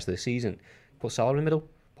some point in the rest of the season, put Salah in the middle,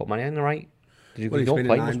 put Mane in the right. He's been in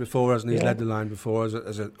line before, hasn't he? He's led the line before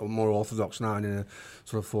as a more orthodox 9 in a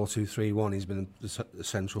sort of 4-2-3-1. He's been the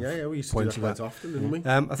central we used to do that quite often, didn't we?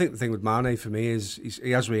 I think the thing with Mane for me is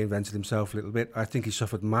he has reinvented himself a little bit. I think he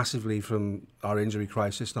suffered massively from our injury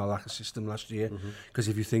crisis and our lack of system last year. Because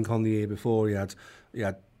if you think on the year before, he had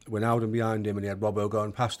Wijnaldum behind him and he had Robbo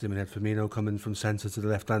going past him and he had Firmino coming from centre to the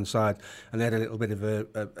left-hand side, and they had a little bit of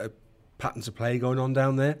a pattern to play going on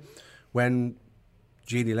down there. When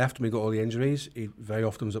Gini left and we got all the injuries, he very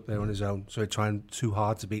often was up there on his own, so he's trying too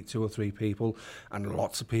hard to beat 2 or 3 people, and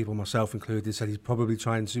lots of people, myself included, said he's probably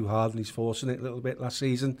trying too hard and he's forcing it a little bit last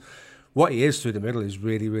season. What he is through the middle is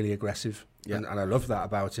really, really aggressive. Yeah. And I love that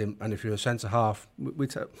about him. And if you're a centre-half, we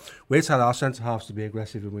tell our centre-halves to be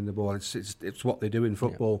aggressive and win the ball. It's what they do in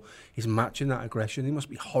football. Yeah. He's matching that aggression. He must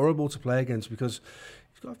be horrible to play against because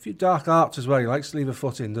he's got a few dark arts as well. He likes to leave a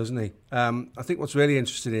foot in, doesn't he? I think what's really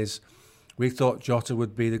interesting is we thought Jota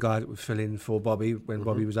would be the guy that would fill in for Bobby when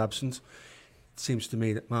Bobby was absent. It seems to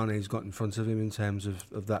me that Mane's got in front of him in terms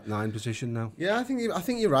of that 9 position now. Yeah, I think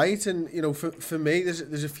you're right. And, you know, for me,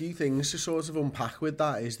 there's a few things to sort of unpack with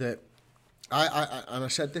that, is that I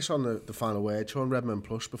said this on the final word show on Redmen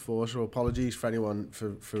Plus before, so apologies for anyone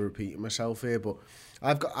for repeating myself here, but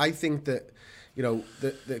I think that, you know,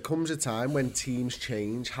 there comes a time when teams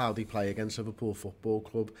change how they play against Liverpool Football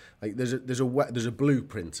Club. Like there's a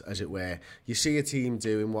blueprint, as it were. You see a team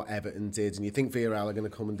doing what Everton did, and you think Villarreal are going to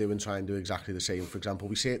come and try and do exactly the same. For example,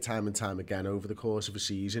 we see it time and time again over the course of a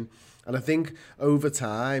season. And I think over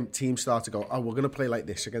time, teams start to go, oh, we're going to play like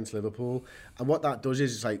this against Liverpool. And what that does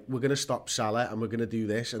is it's like, we're going to stop Salah and we're going to do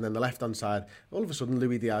this. And then the left-hand side, all of a sudden,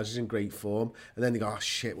 Luis Diaz is in great form. And then they go, oh,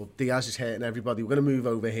 shit, well, Diaz is hurting everybody. We're going to move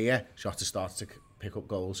over here. Jota starts to pick up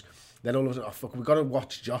goals. Then all of a sudden, oh, fuck, we've got to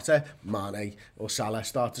watch Jota, Mane or Salah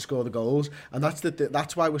start to score the goals. And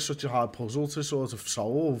that's why we're such a hard puzzle to sort of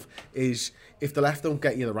solve, is if the left don't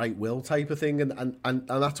get you the right will type of thing. And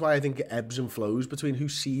that's why I think it ebbs and flows between who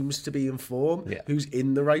seems to be in form, who's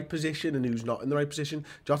in the right position and who's not in the right position.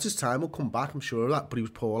 Jota's time will come back, I'm sure of that, but he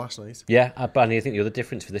was poor last night. Yeah, but I think the other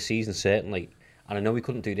difference for the season, certainly, and I know we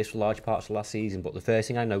couldn't do this for large parts of last season, but the first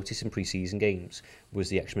thing I noticed in pre-season games was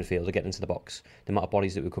the extra midfielder getting into the box. The amount of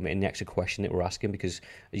bodies that were coming in, the extra question that we're asking, because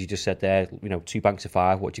as you just said there, you know, 2 banks of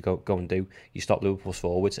 5, what do you go and do? You stop Liverpool's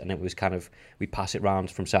forwards, and it was kind of, we pass it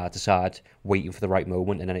round from side to side, waiting for the right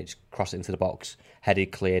moment, and then it's crossed into the box,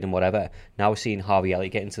 headed, cleared, and whatever. Now we're seeing Harvey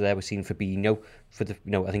Elliott get into there. We're seeing Fabinho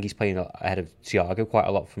I think he's playing ahead of Thiago quite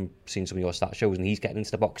a lot from seeing some of your stat shows, and he's getting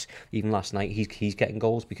into the box. Even last night, he's getting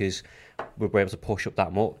goals because we're able to push up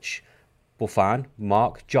that much. But fine,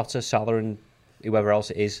 Mark, Jota, Salah, and whoever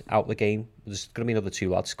else it is out the game. There's going to be another 2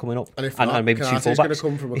 lads coming up, and if not, and maybe 2 fullbacks. Going to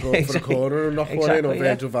come from a corner and knock one in, or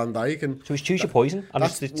Virgil van Dijk. And so it's choose your poison, and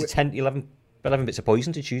it's 10, 11 bits of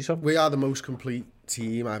poison to choose from. We are the most complete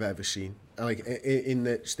team I've ever seen. Like in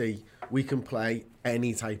that we can play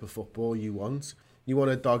any type of football you want. You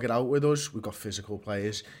want to dog it out with us, we've got physical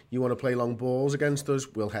players. You want to play long balls against us,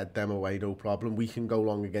 we'll head them away, no problem. We can go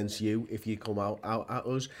long against you if you come out at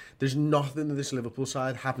us. There's nothing that this Liverpool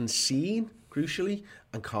side haven't seen, crucially,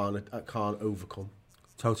 and can't overcome.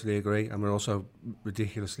 Totally agree, and we're also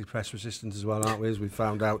ridiculously press resistant as well, aren't we? As we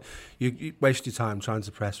found out, you waste your time trying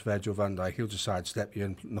to press Veg or Van Dijk. He'll just sidestep you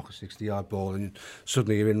and knock a 60-yard ball, and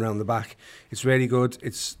suddenly you're in round the back. It's really good.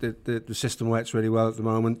 It's the system works really well at the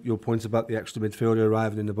moment. Your point about the extra midfielder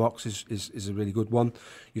arriving in the box is a really good one.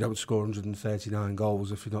 You don't score 139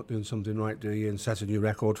 goals if you're not doing something right, do you? And set a new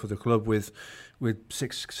record for the club with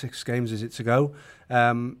six games is it to go.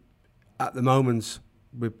 At the moment,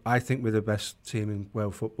 I think we're the best team in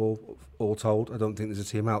world football, all told. I don't think there's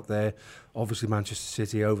a team out there. Obviously, Manchester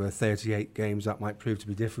City over 38 games, that might prove to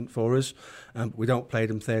be different for us. We don't play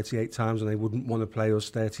them 38 times, and they wouldn't want to play us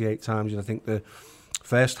 38 times. And I think the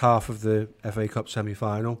first half of the FA Cup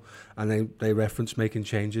semi-final, and they referenced making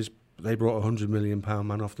changes. They brought a £100 million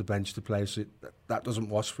man off the bench to play, so that doesn't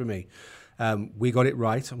wash for me. We got it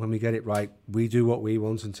right, and when we get it right, we do what we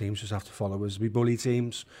want, and teams just have to follow us. We bully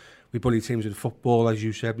teams. We bully teams with football, as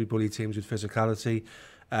you said. We bully teams with physicality.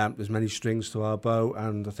 There's many strings to our bow,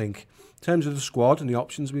 and I think in terms of the squad and the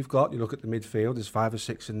options we've got, you look at the midfield, there's 5 or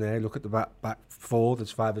 6 in there. Look at the back 4,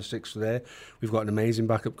 there's 5 or 6 there. We've got an amazing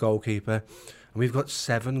backup goalkeeper, and we've got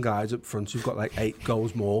 7 guys up front who've got like 8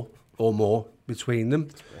 goals more between them.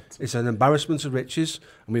 It's an embarrassment of riches,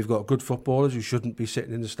 and we've got good footballers who shouldn't be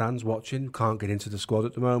sitting in the stands watching, can't get into the squad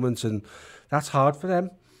at the moment, and that's hard for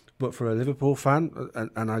them. But for a Liverpool fan,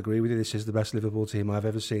 and I agree with you, this is the best Liverpool team I've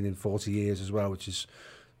ever seen in 40 years as well, which is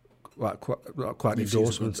quite an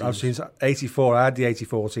endorsement. I've seen 84. I had the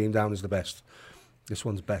 84 team down as the best. This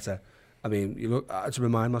one's better. I mean, you look. I had to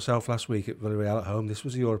remind myself last week at Villarreal at home, this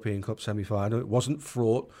was the European Cup semi-final. It wasn't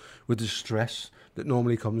fraught with the stress that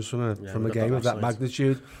normally comes from a game of that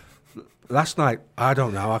magnitude. Last night, I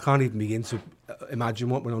don't know. I can't even begin to imagine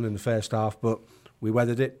what went on in the first half, but we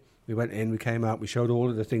weathered it. We went in, we came out, we showed all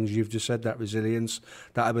of the things you've just said, that resilience,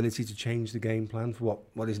 that ability to change the game plan for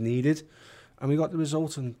what is needed. And we got the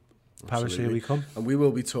result, and Paris, here we come. And we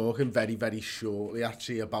will be talking very, very shortly,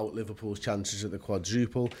 actually, about Liverpool's chances at the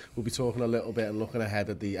quadruple. We'll be talking a little bit and looking ahead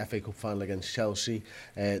at the FA Cup final against Chelsea.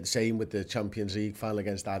 The same with the Champions League final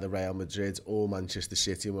against either Real Madrid or Manchester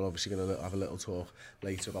City. And we're obviously going to have a little talk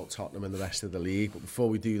later about Tottenham and the rest of the league. But before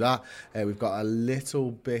we do that, we've got a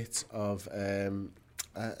little bit of...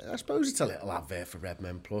 I suppose it's a little advert for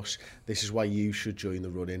Redmen Plus. This is why you should join the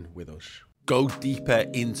run-in with us. Go deeper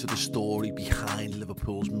into the story behind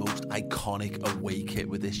Liverpool's most iconic away kit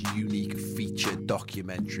with this unique feature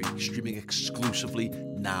documentary streaming exclusively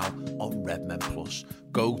now on Redmen Plus.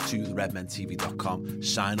 Go to redmentv.com,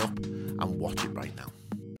 sign up and watch it right now.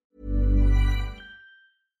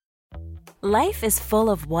 Life is full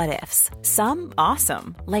of what-ifs. Some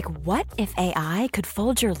awesome, like what if AI could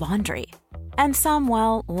fold your laundry? And some,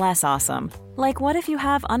 well, less awesome. Like what if you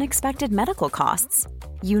have unexpected medical costs?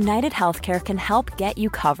 United Healthcare can help get you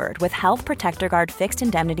covered with Health Protector Guard fixed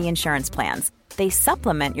indemnity insurance plans. They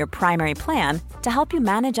supplement your primary plan to help you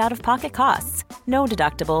manage out-of-pocket costs. No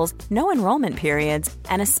deductibles, no enrollment periods,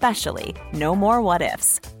 and especially no more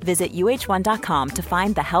what-ifs. Visit uh1.com to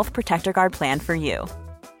find the Health Protector Guard plan for you.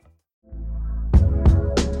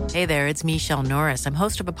 Hey there, it's Michelle Norris. I'm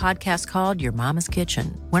host of a podcast called Your Mama's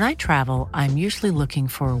Kitchen. When I travel, I'm usually looking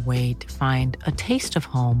for a way to find a taste of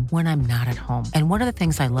home when I'm not at home. And one of the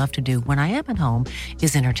things I love to do when I am at home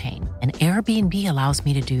is entertain. And Airbnb allows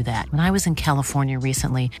me to do that. When I was in California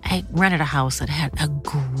recently, I rented a house that had a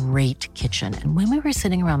great kitchen. And when we were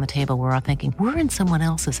sitting around the table, we were all thinking, we're in someone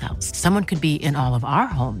else's house. Someone could be in all of our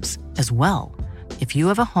homes as well. If you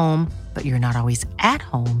have a home, but you're not always at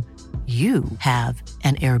home, you have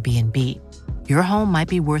an Airbnb. Your home might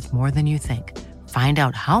be worth more than you think. Find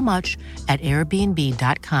out how much at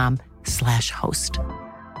airbnb.com/host.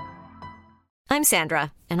 I'm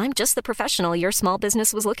Sandra, and I'm just the professional your small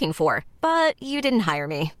business was looking for. But you didn't hire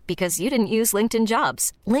me because you didn't use LinkedIn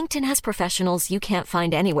Jobs. LinkedIn has professionals you can't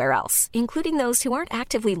find anywhere else, including those who aren't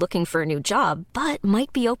actively looking for a new job, but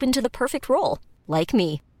might be open to the perfect role, like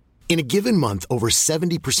me. In a given month, over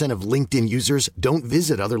 70% of LinkedIn users don't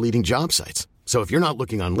visit other leading job sites. So if you're not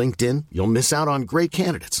looking on LinkedIn, you'll miss out on great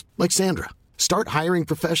candidates like Sandra. Start hiring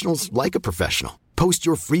professionals like a professional. Post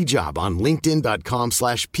your free job on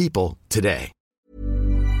linkedin.com/people today.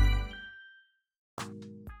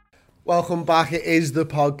 Welcome back. It is the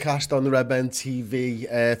podcast on the Redmen TV.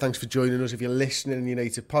 Thanks for joining us. If you're listening in your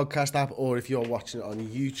native podcast app or if you're watching it on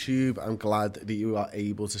YouTube, I'm glad that you are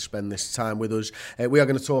able to spend this time with us. We are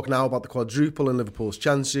going to talk now about the quadruple and Liverpool's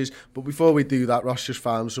chances. But before we do that, Ross just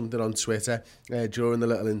found something on Twitter during the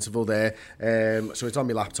little interval there. So it's on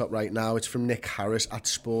my laptop right now. It's from Nick Harris at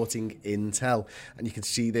Sporting Intel. And you can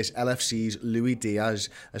see this. LFC's Luis Diaz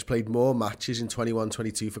has played more matches in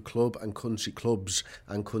 21-22 for club and country clubs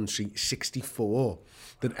and country 64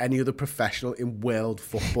 than any other professional in world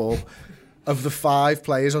football. Of the 5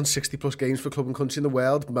 players on 60-plus games for club and country in the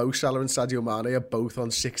world, Mo Salah and Sadio Mane are both on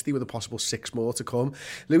 60 with a possible 6 more to come.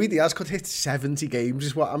 Luis Diaz could hit 70 games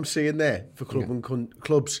is what I'm seeing there for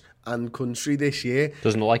clubs and country this year.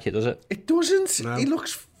 Doesn't look like it, does it? It doesn't. No. He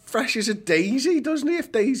looks fresh as a daisy, doesn't he?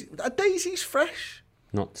 If Daisy's fresh.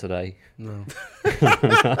 Not today. No.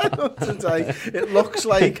 Not today. It looks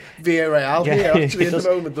like Villarreal here actually at the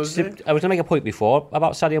moment, doesn't it? I was going to make a point before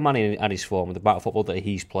about Sadio Mane and his form, the amount of football that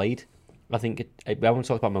he's played. I think everyone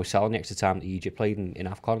talked about Mo Salah the extra time that Egypt played in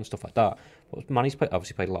AFCON and stuff like that. But Mane's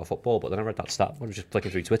obviously played a lot of football, but then I read that stat. I was just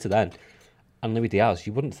flicking through Twitter then. And Luis Diaz,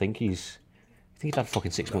 you wouldn't think he'd had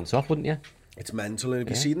fucking 6 months off, wouldn't you? It's mental. And have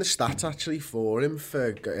you seen the stats actually for him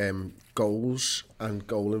for goals and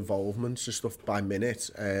goal involvements and stuff by minute?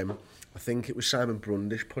 I think it was Simon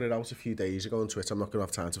Brundish put it out a few days ago on Twitter. I'm not going to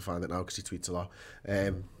have time to find it now because he tweets a lot.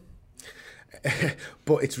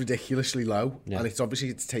 But it's ridiculously low, and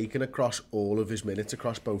it's taken across all of his minutes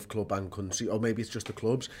across both club and country, or maybe it's just the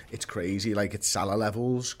clubs. It's crazy, like it's Salah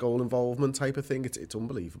levels goal involvement type of thing. It's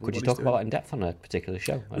unbelievable. Could you talk about that in depth on a particular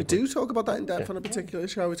show? We do talk about that in depth on a particular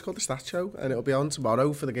show. It's called the Stat Show, and it'll be on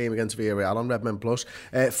tomorrow for the game against Villarreal on Redmen Plus.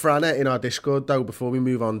 Frana in our Discord though, before we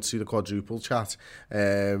move on to the quadruple chat,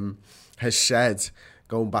 has said,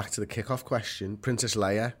 going back to the kickoff question, Princess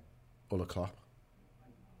Leia or the Klopp.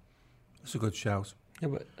 That's a good shout. Yeah,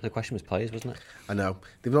 but the question was players, wasn't it? I know.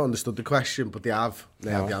 They've not understood the question, but they have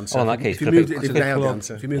nailed the answer. Oh, in that case, if you moved it to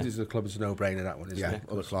the club, it's a no-brainer, that one, isn't it?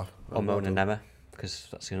 Or the club. Or Mona Nema, because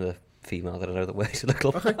that's the other female that I know that works at the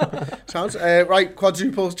club. Okay. Sounds. Right,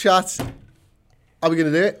 quadruple chat. Are we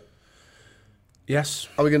going to do it? Yes.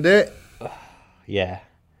 Are we going to do it? Yeah.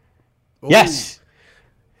 Ooh. Yes!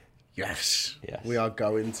 Yes. Yes. We are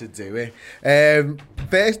going to do it.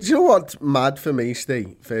 First, do you know what's mad for me,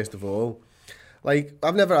 Steve? First of all, like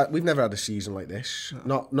we've never had a season like this.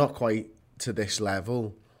 Not quite to this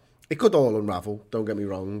level. It could all unravel. Don't get me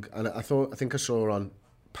wrong. And I think I saw on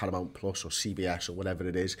Paramount Plus or CBS or whatever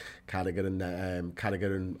it is, Carragher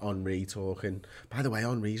and Henry talking. By the way,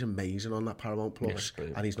 Henry's amazing on that Paramount Plus,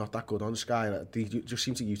 and he's not that good on Sky. They just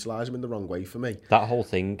seem to utilise him in the wrong way for me. That whole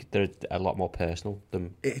thing, they're a lot more personal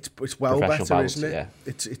than it's well better, isn't it? Yeah.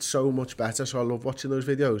 It's so much better. So I love watching those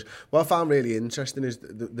videos. What I found really interesting is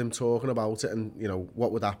them talking about it, and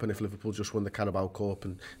what would happen if Liverpool just won the Carabao Cup,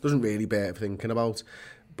 and it doesn't really bear thinking about.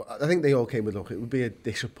 But I think they all came with, look, it would be a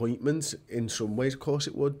disappointment in some ways, of course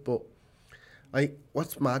it would, but like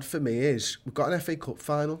what's mad for me is we've got an FA Cup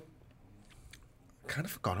final. Kind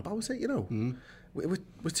of forgot about it,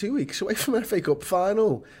 We're 2 weeks away from an FA Cup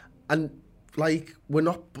final, and like we're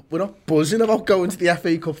not buzzing about going to the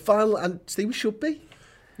FA Cup final, and Steve, we should be.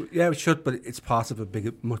 Yeah, we should, but it's part of a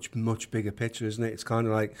bigger, much bigger picture, isn't it? It's kind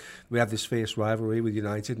of like we have this fierce rivalry with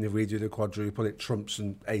United, and if we do the quadruple, it trumps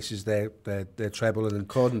and aces their treble. And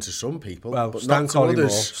according to some people, well, but Stan not to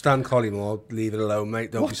others. Stan Collymore, leave it alone,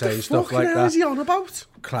 mate. Don't what be saying stuff like that. What the fuck is he on about?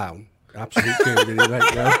 Clown, absolute good, mate.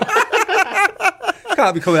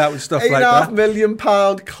 Can't be coming out with stuff like that. £8.5 million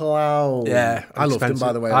clown. Yeah, I loved him,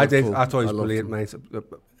 by the way. I did. I thought he was brilliant, mate.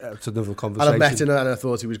 It's another conversation. And I met him and I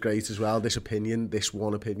thought he was great as well. This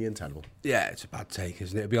one opinion, terrible. Yeah, it's a bad take,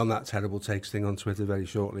 isn't it? It'll be on that terrible takes thing on Twitter very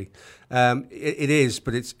shortly. It is,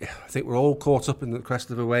 but I think we're all caught up in the crest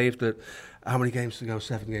of a wave that how many games to go?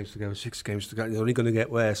 7 games to go, 6 games to go. It's only going to get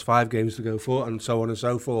worse. 5 games to go, 4, and so on and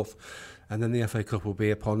so forth. And then the FA Cup will be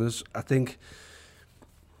upon us. I think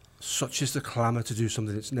such is the clamour to do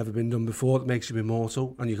something that's never been done before that makes you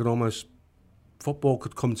immortal, and you can almost... Football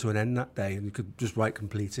could come to an end that day and you could just write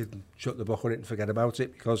completed and shut the book on it and forget about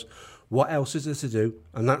it, because what else is there to do?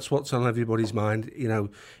 And that's what's on everybody's mind.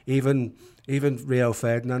 Even Rio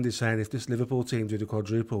Ferdinand is saying if this Liverpool team do the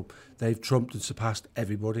quadruple, they've trumped and surpassed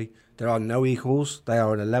everybody. There are no equals. They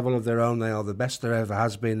are on a level of their own. They are the best there ever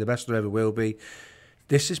has been, the best there ever will be.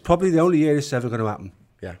 This is probably the only year this is ever going to happen.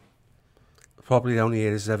 Yeah. Probably the only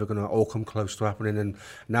year this is ever going to all come close to happening, and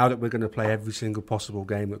now that we're going to play every single possible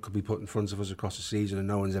game that could be put in front of us across the season, and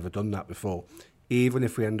no one's ever done that before, even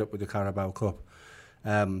if we end up with the Carabao Cup,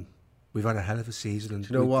 we've had a hell of a season. And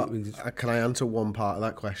do you know what? Can I answer one part of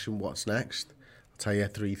that question? What's next? I'll tell you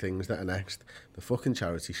 3 things that are next. The fucking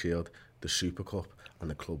Charity Shield, the Super Cup, and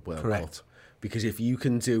the Club World Cup. Because if you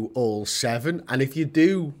can do all 7, and if you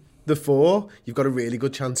do the 4, you've got a really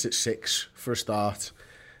good chance at 6 for a start.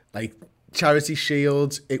 Like... Charity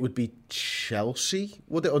Shield, it would be Chelsea,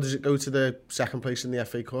 would it? Or does it go to the second place in the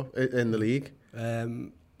FA Cup, in the league?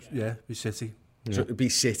 Yeah, be City. So it'd be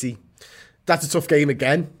City. That's a tough game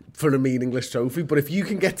again for a meaningless trophy, but if you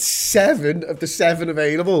can get 7 of the 7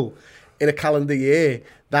 available, in a calendar year,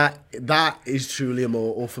 that is truly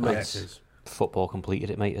immortal for me. Football completed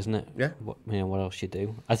it, mate, isn't it? Yeah. What else you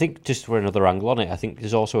do? I think just for another angle on it, I think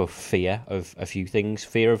there's also a fear of a few things.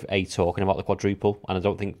 Fear of talking about the quadruple, and I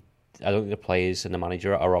don't think the players and the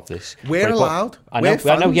manager are of this. We're allowed. I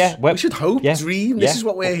know. Yeah, we should hope, dream. This is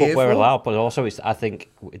what we're here for. We're allowed, but also I think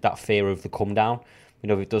that fear of the come down.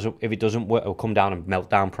 If it doesn't work, it'll come down and melt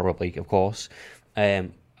down. Probably, of course.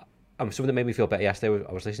 Something that made me feel better yesterday.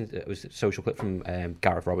 I was listening to a social clip from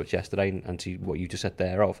Gareth Roberts yesterday, and to what you just said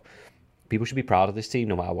there of. People should be proud of this team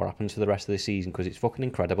no matter what happens for the rest of the season, because it's fucking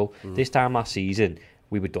incredible. This time last season,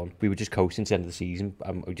 we were done. We were just coasting to the end of the season.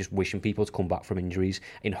 We were just wishing people to come back from injuries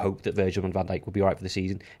in hope that Virgil and Van Dijk would be all right for the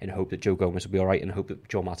season, in hope that Joe Gomez would be all right, in hope that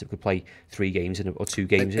Joe Matip could play 3 games or 2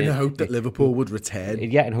 games. In hope that Liverpool would return.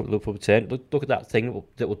 Yeah, in hope that Liverpool would return. Look at that thing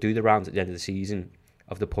that will do the rounds at the end of the season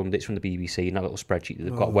of the pundits from the BBC and that little spreadsheet that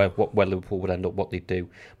they've got where Liverpool would end up, what they'd do.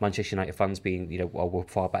 Manchester United fans being, we're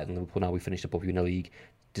far better than Liverpool now, we finished above you in the league.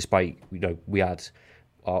 Despite, we had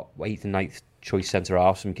our 8th and 9th choice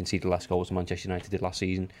centre-halves and we conceded less goals than Manchester United did last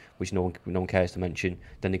season, which no one cares to mention.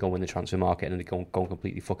 Then they go and win the transfer market and then they go and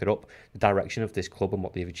completely fuck it up. The direction of this club and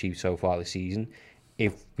what they've achieved so far this season,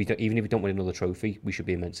 even if we don't win another trophy, we should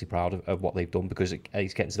be immensely proud of what they've done, because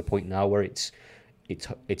it's getting to the point now where it's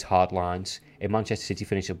hard lines. If Manchester City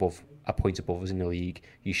finish a point above us in the league,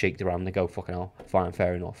 you shake their hand and go, fucking hell, fine,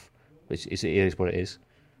 fair enough. It is what it is.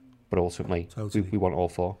 But ultimately, we want all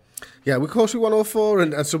 4. Yeah, of course we want all 4.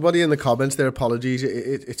 And somebody in the comments, their apologies,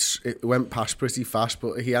 it went past pretty fast,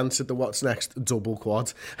 but he answered the what's next double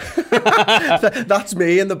quad. That's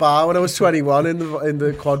me in the bar when I was 21 in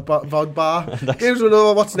the quad vod bar. Give us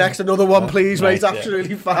another what's next, another one please, mate.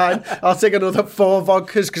 Absolutely fine. I'll take another 4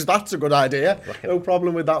 vodkas because that's a good idea. No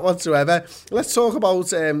problem with that whatsoever. Let's talk about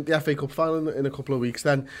the FA Cup final in a couple of weeks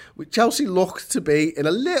then. Chelsea look to be in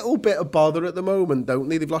a little bit of bother at the moment, don't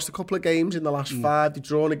they? They've lost a couple of games in the last 5. They've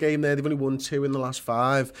drawn a game there. They've only won 2 in the last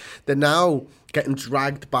 5. They're now getting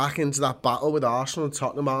dragged back into that battle with Arsenal and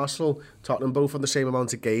Tottenham. Tottenham both on the same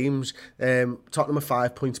amount of games. Tottenham are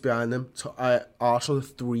 5 points behind them. Arsenal are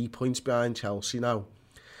 3 points behind Chelsea now.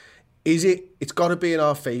 It's got to be in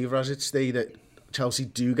our favour, as it stay, that Chelsea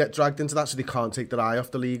do get dragged into that so they can't take their eye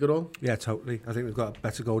off the league at all? Yeah, totally. I think we've got a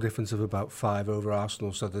better goal difference of about 5 over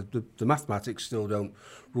Arsenal, so the mathematics still don't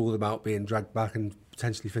rule them out being dragged back and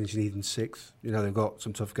potentially finishing even 6th. They've got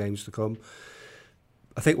some tough games to come.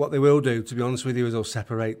 I think what they will do, to be honest with you, is they'll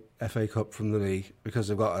separate FA Cup from the league, because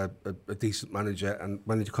they've got a decent manager, and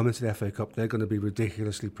when they come into the FA Cup, they're going to be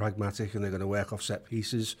ridiculously pragmatic and they're going to work off set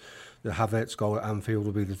pieces. The Havertz goal at Anfield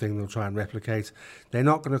will be the thing they'll try and replicate. They're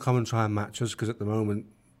not going to come and try and match us, because at the moment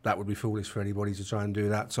that would be foolish for anybody to try and do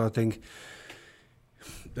that. So I think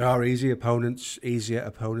there are easier opponents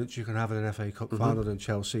you can have in an FA Cup final than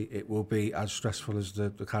Chelsea. It will be as stressful as the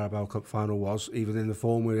Carabao Cup final was, even in the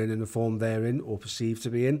form we're in the form they're in, or perceived to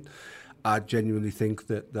be in. I genuinely think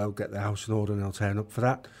that they'll get their house in order and they'll turn up for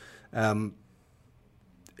that. At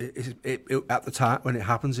the time when it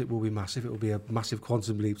happens, it will be massive. It will be a massive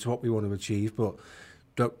quantum leap to what we want to achieve. But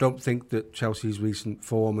don't think that Chelsea's recent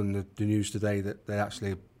form and the news today that they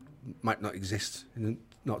actually might not exist in the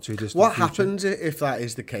not too distant What future. happens if that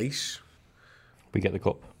is the case? We get the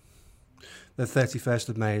cup. The 31st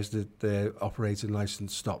of May is the operating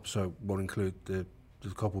licence stops, so won't include the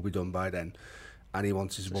cup will be done by then. And he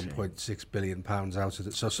wants his £1.6 billion out of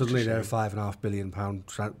it. So suddenly they're a £5.5 billion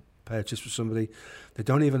purchase for somebody. They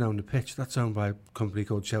don't even own the pitch. That's owned by a company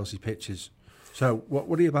called Chelsea Pitches. So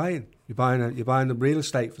what are you buying? You're buying the real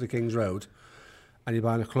estate for the King's Road, and you're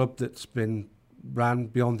buying a club that's been ran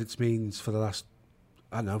beyond its means for the last,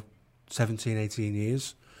 17, 18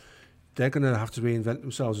 years. They're going to have to reinvent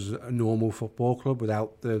themselves as a normal football club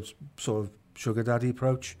without the sort of sugar daddy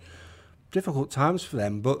approach. Difficult times for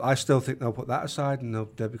them, but I still think they'll put that aside,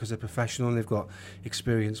 and because they're professional and they've got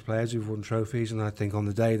experienced players who've won trophies, and I think on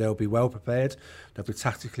the day they'll be well prepared, they'll be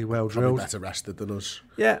tactically well drilled. Probably better rested than us.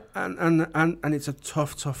 Yeah, and it's a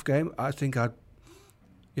tough game. I think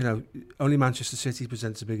only Manchester City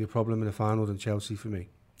presents a bigger problem in a final than Chelsea for me.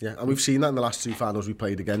 Yeah, and we've seen that in the last 2 finals we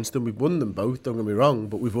played against them. We've won them both, don't get me wrong,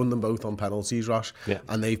 but we've won them both on penalties, Ross. Yeah.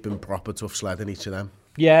 And they've been proper tough sledding each of them.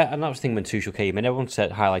 Yeah, and that was the thing when Tuchel came in. Everyone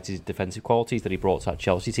highlighted his defensive qualities that he brought to that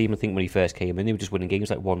Chelsea team. I think when he first came in, they were just winning games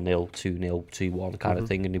like 1-0, 2-0, 2-1 kind of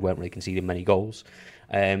thing, and they weren't really conceding many goals.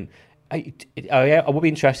 I would be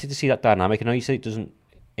interested to see that dynamic. I know you said it doesn't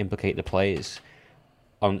implicate the players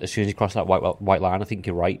as soon as he crossed that white line. I think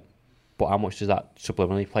you're right. But how much does that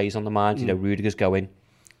subliminally plays on the mind? You know, Rudiger's going,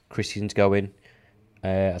 Christian's going.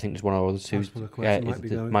 I think there's one or other two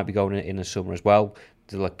might be going in the summer as well.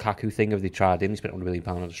 the Lukaku thing of they tried him, they spent £1 million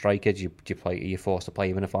on a striker. You're forced to play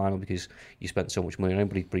him in a final because you spent so much money on him,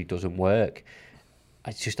 but he doesn't work.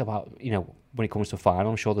 It's just about, when it comes to a final,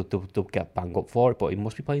 I'm sure that they'll get banged up for it, but he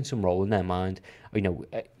must be playing some role in their mind.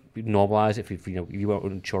 Normalise it if you weren't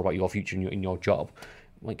unsure about your future in your job.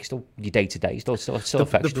 Like, still your day to day, still affects.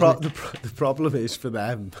 The problem is for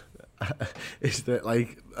them is that,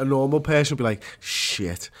 like, a normal person will be like,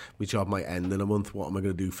 shit, my job might end in a month, what am I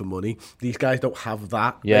going to do for money? These guys don't have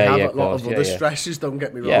that. They have a lot of other stresses, don't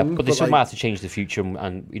get me wrong. Yeah, but they still might have to change the future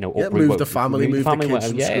and move the family, move the kids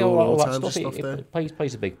from school, all that kinds of stuff there. It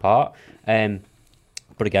plays a big part.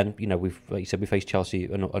 But again, we've faced Chelsea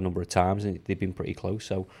a number of times and they've been pretty close.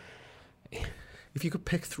 So, if you could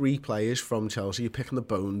pick 3 players from Chelsea, you're picking the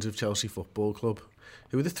bones of Chelsea Football Club.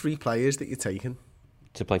 Who are the 3 players that you're taking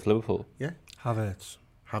to play for Liverpool? Yeah, Havertz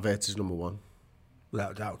is number 1,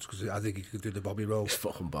 without doubt, because I think he could do the Bobby role. He's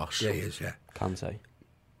fucking boss. Yeah, he is. Yeah,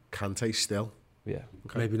 Kante still. Yeah,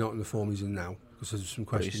 okay. Maybe not in the form he's in now, because there's some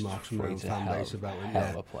question marks from my own fan base about him. Hell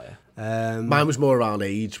of a player. Mine was more around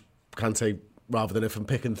age, Kante, rather than if I'm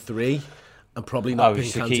picking 3. I'm probably not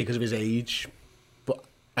picking Kante because of his age. But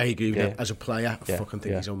I agree with you. As a player, I fucking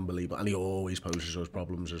think he's unbelievable. And he always poses those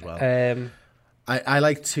problems as well. I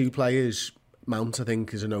like 2 players. Mount, I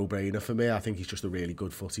think, is a no-brainer for me. I think he's just a really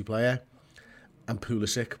good footy player. And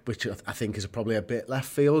Pulisic, which I think is probably a bit left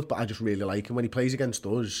field, but I just really like him when he plays against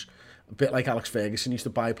us. A bit like Alex Ferguson used to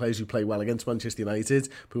buy players who play well against Manchester United.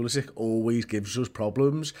 Pulisic always gives us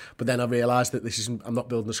problems. But then I realised that I'm not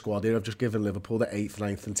building a squad here. I've just given Liverpool the 8th,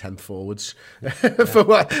 9th and 10th forwards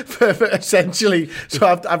for essentially. So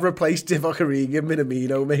I've replaced Divock Origi and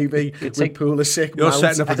Minamino maybe with Pulisic. You're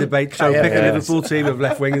setting up a debate. So pick a Liverpool team of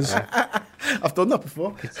left wingers. I've done that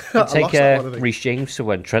before. Take Reece James to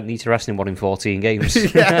when Trent needs to rest in 1 in 14 games.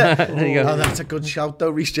 There you go. Oh, that's a good shout though.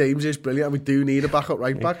 Reece James is brilliant and we do need a backup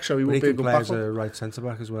right back, so he will be a good backup. He can play as a right centre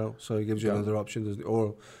back as well, so he gives you another option, doesn't he?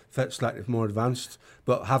 Or slightly more advanced.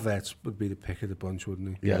 But Havertz would be the pick of the bunch,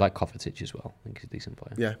 wouldn't he? Yeah, like Kovacic as well. I think he's a decent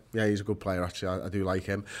player. Yeah, he's a good player actually. I do like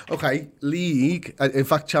him. Okay, League. In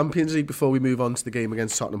fact, Champions League. Before we move on to the game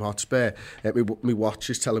against Tottenham Hotspur, my watch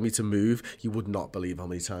is telling me to move. You would not believe how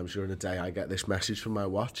many times during a day I get this message from my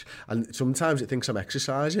watch, and sometimes it thinks I'm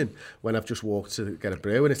exercising when I've just walked to get a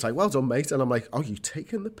brew, and it's like, "Well done, mate," and I'm like, "Oh, you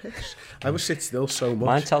taking the piss?" I would sit still so much.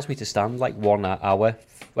 Mine tells me to stand like 1 hour,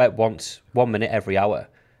 like 1 minute every hour,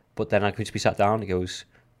 but then I could just be sat down and it goes,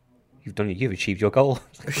 You've achieved your goal.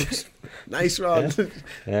 Nice, Ron.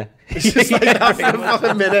 Yeah. It's just like after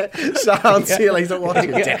a minute, sound, see you later, watch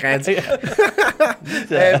you, dickhead.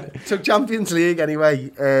 So Champions League,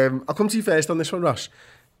 anyway. I'll come to you first on this one, Ross.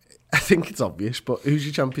 I think it's obvious, but who's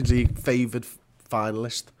your Champions League favoured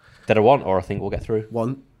finalist? That I want, or I think we'll get through?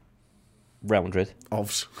 One. Real Madrid.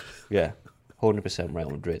 Ovs. Yeah, 100% Real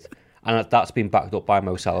Madrid. And that's been backed up by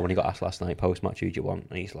Mo Salah when he got asked last night post-match who do you want,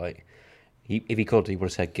 and he's like, if he could, he would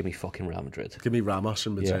have said, give me fucking Real Madrid. Give me Ramos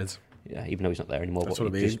and Madrid. Yeah, even though he's not there anymore. That's what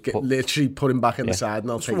I mean. Literally put him back in the side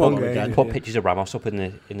and I'll take him on again. Put pictures of Ramos up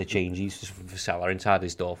in the changes just for Salah inside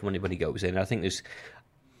his door when he goes in. I think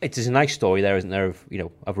there's a nice story there, isn't there,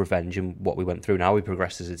 of revenge and what we went through. Now we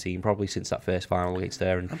progressed as a team probably since that first final against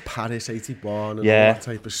there. And Paris 81 and all that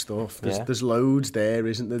type of stuff. There's loads there,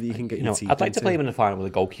 isn't there, that you can get your teeth I'd like into. to play him in the final with a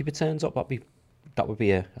goalkeeper turns up.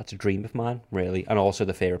 That's a dream of mine, really. And also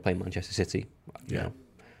the fear of playing Manchester City. You know.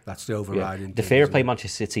 That's the overriding thing. The fear of playing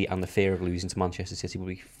Manchester City and the fear of losing to Manchester City would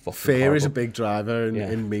be fucking Fear horrible. is a big driver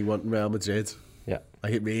in me wanting Real Madrid. Yeah.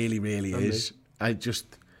 Like it really, really is. I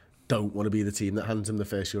just don't want to be the team that hands them the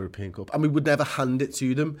first European Cup. And we would never hand it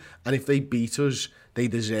to them. And if they beat us, they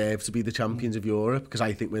deserve to be the champions of Europe, because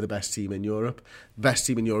I think we're the best team in Europe. The best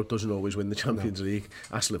team in Europe doesn't always win the Champions League.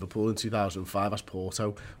 Ask Liverpool in 2005, ask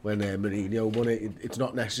Porto when Mourinho won it. It's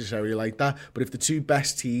not necessarily like that. But if the two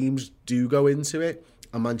best teams do go into it,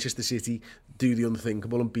 and Manchester City do the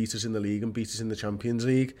unthinkable and beat us in the league and beat us in the Champions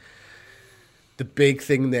League, the big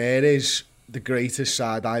thing there is the greatest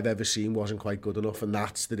side I've ever seen wasn't quite good enough, and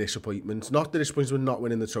that's the disappointment. Not the disappointment with not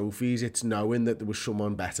winning the trophies, it's knowing that there was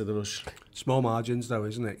someone better than us. Small margins though,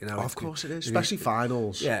 isn't it? Of course it is, especially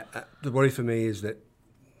finals. Yeah, the worry for me is that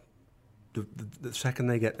the second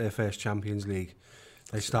they get their first Champions League,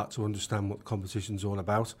 they start to understand what the competition's all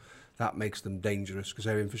about. That makes them dangerous because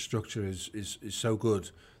their infrastructure is so good.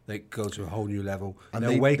 They go to a whole new level. And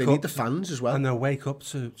they need the fans as well. And they'll wake up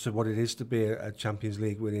to what it is to be a Champions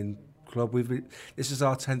League winning club. This is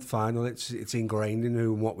our 10th final. It's ingrained in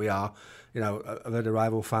who and what we are. You know, I've heard a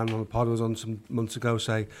rival fan on the pod was on some months ago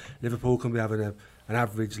say Liverpool can be having an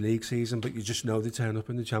average league season, but you just know they turn up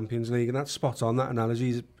in the Champions League. And that's spot on. That analogy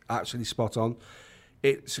is actually spot on.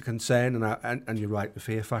 it's a concern, and you're right, the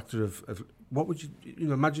fear factor of what would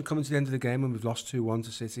you imagine coming to the end of the game when we've lost 2-1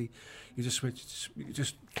 to City, you just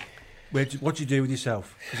what do you do with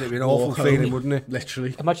yourself? Because it'd be an awful feeling, wouldn't it?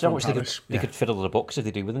 Literally. Imagine how much they could fiddle the books if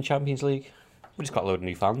they do win the Champions League. We just got a load of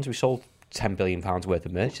new fans. We sold £10 billion worth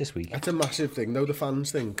of merch this week. That's a massive thing, though, the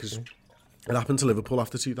fans thing, because it happened to Liverpool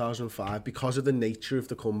after 2005 because of the nature of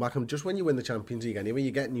the comeback. And just when you win the Champions League anyway, you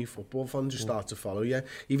get new football fans who start to follow you.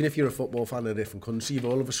 Even if you're a football fan in a different country,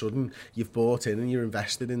 all of a sudden you've bought in and you're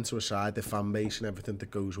invested into a side, the fan base and everything that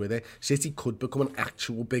goes with it. City could become an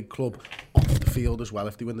actual big club off the field as well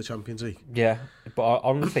if they win the Champions League. Yeah, but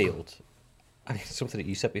on the field, and it's something that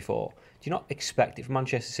you said before, do you not expect it from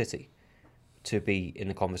Manchester City to be in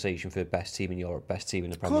the conversation for best team in Europe, best team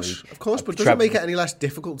in the Premier League? Of course, but doesn't make it any less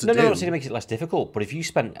difficult to do. No, I'm not saying it makes it less difficult, but if you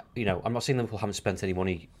spent, I'm not saying Liverpool haven't spent any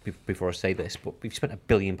money before I say this, but if you spent £1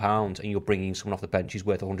 billion and you're bringing someone off the bench who's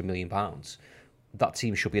worth £100 million, that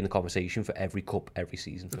team should be in the conversation for every cup, every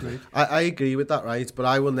season. I agree with that, right? But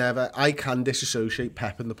I can disassociate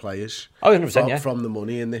Pep and the players 100%, from the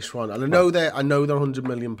money in this one. And I know they're £100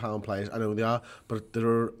 million players, I know they are, but there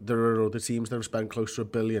are other teams that have spent close to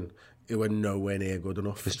 £1 billion who are nowhere near good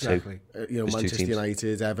enough. Exactly. Manchester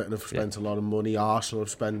United, Everton have spent a lot of money. Arsenal have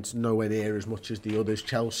spent nowhere near as much as the others.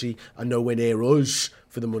 Chelsea are nowhere near us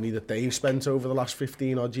for the money that they've spent over the last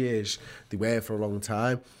 15 odd years. They were for a long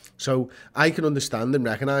time. So I can understand and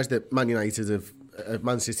recognise that Man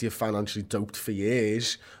City have financially doped for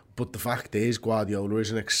years. But the fact is, Guardiola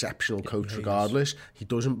is an exceptional coach regardless. He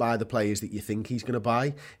doesn't buy the players that you think he's going to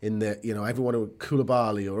buy. Everyone who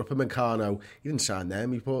Koulibaly or Upamecano, he didn't sign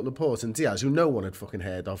them. He bought Laporte and Diaz, who no one had fucking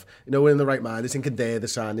heard of. No one in the right mind is thinking they're the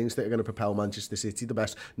signings that are going to propel Manchester City the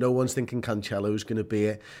best. No one's thinking Cancelo's going to be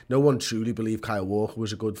it. No one truly believed Kyle Walker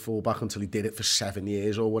was a good fullback until he did it for 7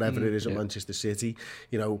 years or whatever it is at Manchester City.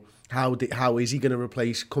 How is he going to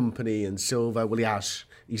replace Kompany and Silva? Well, he has.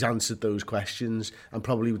 He's answered those questions, and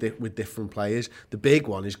probably with different players. The big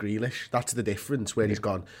one is Grealish. That's the difference, where he's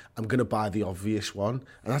gone, I'm going to buy the obvious one.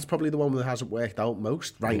 And that's probably the one that hasn't worked out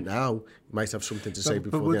most right now. He might have something to say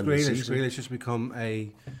before the end of the season. Grealish has become a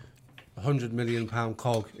 £100 million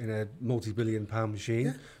cog in a multi-billion pound machine.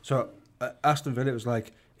 Yeah. So Aston Villa was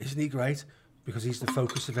like, isn't he great? Because he's the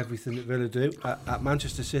focus of everything that Villa do. At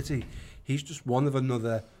Manchester City, he's just one of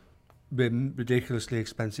another been ridiculously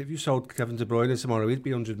expensive. You sold Kevin De Bruyne tomorrow, he'd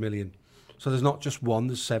be 100 million. So there's not just one,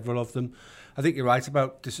 there's several of them. I think you're right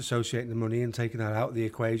about disassociating the money and taking that out of the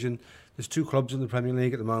equation. There's 2 clubs in the Premier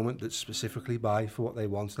League at the moment that specifically buy for what they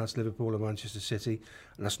want, and that's Liverpool and Manchester City.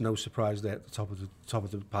 And that's no surprise they're at the top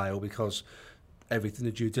of the pile, because everything,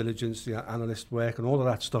 the due diligence, the analyst work, and all of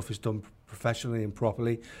that stuff is done professionally and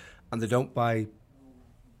properly. And they don't buy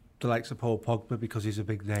the likes of Paul Pogba because he's a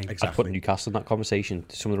big name. Exactly. I put Newcastle in that conversation.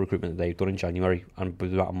 Some of the recruitment that they've done in January, and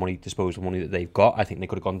with the amount of money, disposable money that they've got, I think they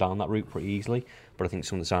could have gone down that route pretty easily. But I think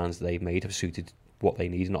some of the signings that they've made have suited what they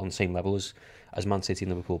need, not on the same level as Man City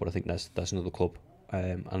and Liverpool. But I think that's another club,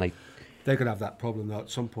 and they're going to have that problem though.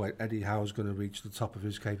 At some point, Eddie Howe's going to reach the top of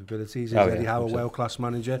his capabilities. Is Eddie Howe a world-class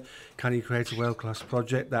manager? Can he create a world-class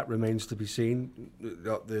project? That remains to be seen.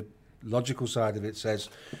 The logical side of it says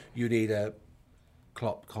you need a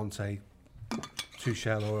Klopp, Conte,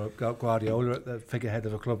 Tuchel or Guardiola at the figurehead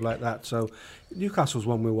of a club like that. So Newcastle's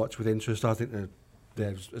one we'll watch with interest. I think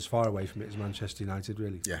they're as far away from it as Manchester United,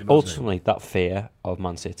 really. Yeah. Ultimately, that fear of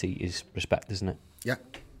Man City is respect, isn't it? Yeah.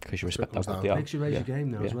 Because you respect that. It makes you raise your game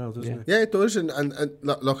now as well, doesn't it? Yeah, it does. And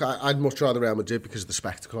look, I'd much rather Real Madrid because of the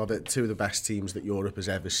spectacle of it. 2 of the best teams that Europe has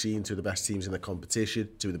ever seen, 2 of the best teams in the competition,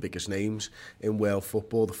 2 of the biggest names in world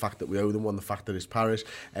football. The fact that we owe them one, the fact that it's Paris,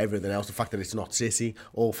 everything else, the fact that it's not City,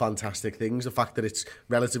 all fantastic things. The fact that it's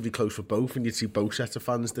relatively close for both, and you'd see both sets of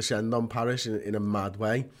fans descend on Paris in a mad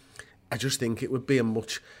way. I just think it would be a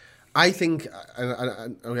much... I think,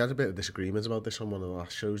 and we had a bit of disagreements about this on one of the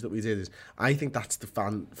last shows that we did, is I think that's the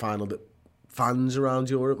final that fans around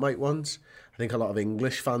Europe might want. I think a lot of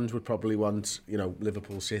English fans would probably want,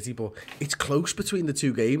 Liverpool City, but it's close between the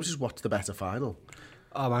 2 games is what's the better final.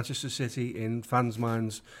 Manchester City, in fans'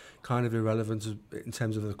 minds, kind of irrelevant in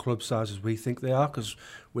terms of the club size as we think they are, because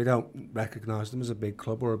we don't recognise them as a big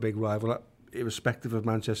club or a big rival. Irrespective of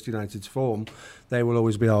Manchester United's form, they will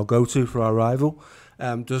always be our go-to for our rival.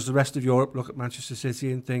 Does the rest of Europe look at Manchester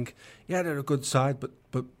City and think, yeah, they're a good side,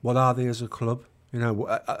 but what are they as a club?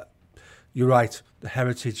 You're right.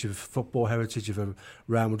 The football heritage of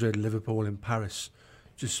Real Madrid, Liverpool, and Paris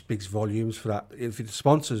just speaks volumes for that. If it's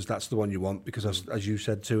sponsors, that's the one you want, because as you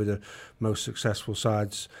said, 2 of the most successful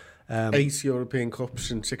sides 8 European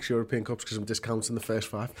Cups and 6 European Cups because I'm discounting the first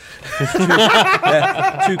 5.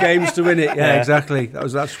 2 games to win it. Yeah, exactly.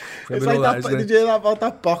 That's it's like that. Did you hear about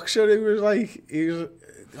that boxer? He was like,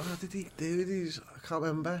 what did he do? I can't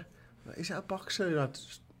remember. Is it a boxer?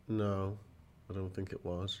 No, I don't think it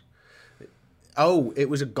was. Oh, it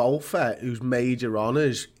was a golfer whose major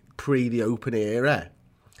honours pre the Open era.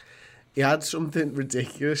 He had something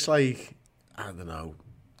ridiculous like, I don't know,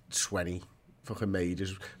 20 fucking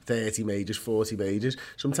majors, 30 majors, 40 majors.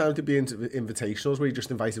 Sometimes there'd be invitationals where he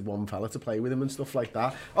just invited one fella to play with him and stuff like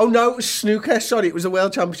that. Oh no, it was snooker. Sorry, it was the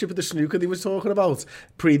World Championship of the snooker they was talking about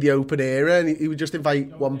pre the Open era, and he would just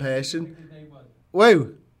invite one person.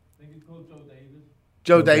 Whoa.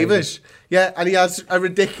 Joe Davis. Yeah, and he has a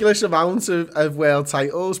ridiculous amount of world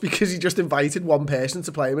titles because he just invited one person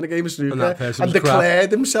to play him in a game of snooker and declared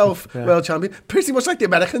himself world champion. Pretty much like the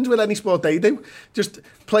Americans with any sport they do. Just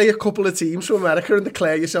play a couple of teams from America and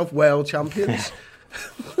declare yourself world champions.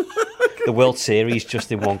 The World Series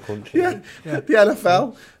just in one country. Yeah, the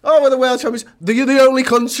NFL. Oh, we're the world champions. You're the only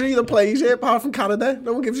country that plays it apart from Canada.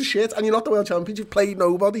 No one gives a shit. And you're not the world champions. You've played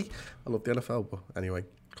nobody. I love the NFL, but anyway.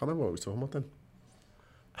 Can't remember what we were talking about then.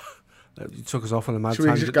 You took us off on a mad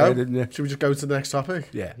tangent there, didn't you? Should we just go to the next topic?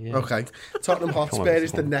 Yeah. Okay. Tottenham Hotspur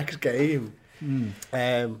is the next game.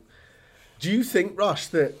 Do you think, Ross,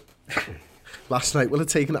 that last night will have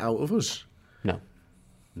taken it out of us? No.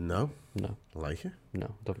 No? No. I like it?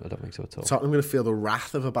 No, I don't think so at all. Tottenham going to feel the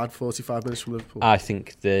wrath of a bad 45 minutes from Liverpool? I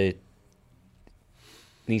think the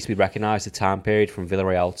needs to be recognised the time period from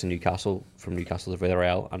Villarreal to Newcastle, from Newcastle to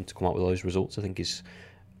Villarreal, and to come out with those results, I think is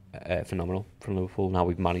phenomenal from Liverpool. Now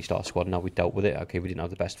we've managed our squad, now we've dealt with it. Okay, we didn't have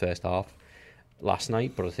the best first half last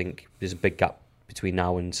night, but I think there's a big gap between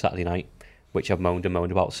now and Saturday night, which I've moaned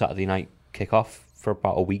about Saturday night kick-off for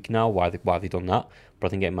about a week now, why they've done that, but I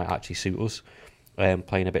think it might actually suit us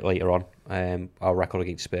playing a bit later on. Our record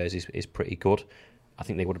against Spurs is pretty good. I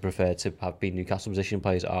think they would have preferred to have been Newcastle position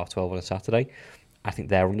players at 12:30 on a Saturday. I think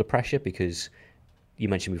they're under pressure because you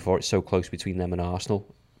mentioned before it's so close between them and Arsenal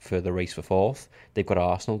for the race for 4th. They've got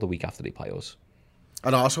Arsenal the week after they play us.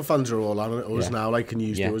 And Arsenal fans are all on it us now, like, can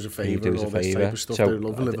you do us a favour and all this type of stuff. So they're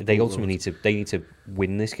loving Liverpool. They ultimately need to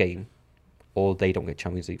win this game, or they don't get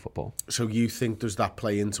Champions League football. So you think does that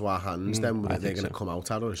play into our hands then, whether they're going to come out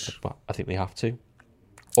at us? But I think they have to.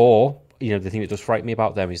 Or, the thing that does frighten me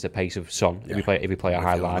about them is the pace of Son. Yeah. If we play a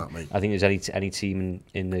high line, that, I think there's any team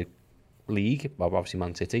in the league, well, obviously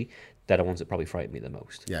Man City, they're the ones that probably frighten me the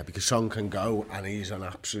most. Yeah, because Son can go and he's an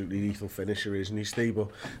absolutely lethal finisher, isn't he, Steve? But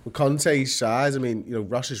with Conte's size, I mean,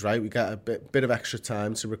 Ross is right, we get a bit of extra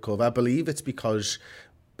time to recover. I believe it's because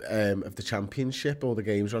of the Championship, all the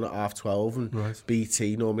games are on at 12:30, and right.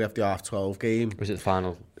 BT normally have the 12:30 game. Was it the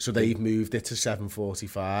final? So they've moved it to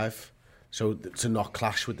 7:45. So to not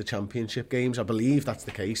clash with the Championship games, I believe that's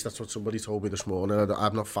the case. That's what somebody told me this morning.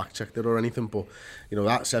 I've not fact-checked it or anything, but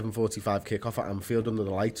that 7:45 kick-off at Anfield under the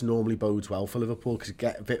lights normally bodes well for Liverpool because you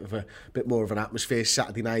get a bit more of an atmosphere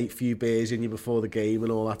Saturday night, few beers in you before the game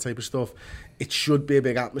and all that type of stuff. It should be a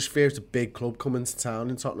big atmosphere. It's a big club coming to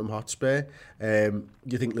town in Tottenham Hotspur. Do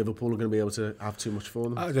you think Liverpool are going to be able to have too much for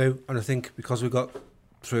them? I do, and I think because we got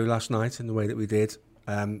through last night in the way that we did,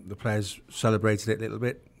 the players celebrated it a little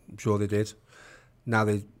bit. I'm sure they did. Now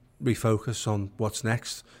they refocus on what's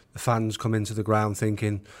next. The fans come into the ground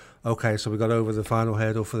thinking, okay, so we got over the final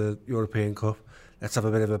hurdle for the European Cup. Let's have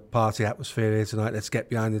a bit of a party atmosphere here tonight. Let's get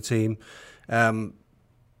behind the team.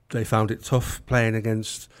 They found it tough playing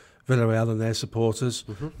against Villarreal and their supporters.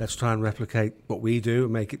 Mm-hmm. Let's try and replicate what we do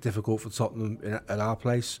and make it difficult for Tottenham at our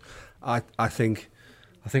place.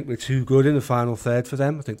 I think we're too good in the final third for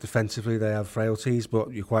them. I think defensively they have frailties,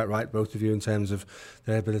 but you're quite right, both of you, in terms of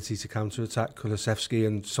their ability to counter-attack. Kulusevski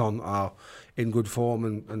and Son are in good form,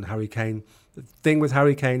 and Harry Kane. The thing with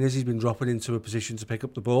Harry Kane is he's been dropping into a position to pick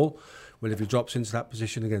up the ball. Well, if he drops into that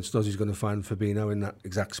position against us, he's going to find Fabinho in that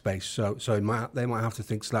exact space. So they might have to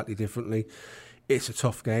think slightly differently. It's a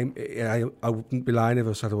tough game. I wouldn't be lying if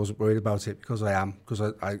I said I wasn't worried about it, because I am. Because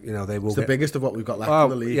they will. It's the biggest of what we've got left in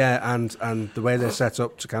the league. Yeah, and the way they're set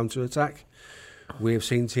up to counter attack, we have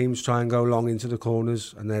seen teams try and go long into the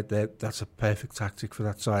corners, and that's a perfect tactic for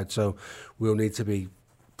that side. So we'll need to be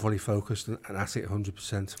fully focused and at it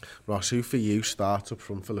 100%. Ross, who for you starts up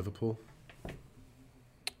front for Liverpool?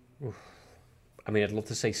 I mean, I'd love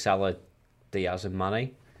to say Salah, Diaz, and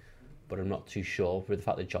Mane, but I'm not too sure with the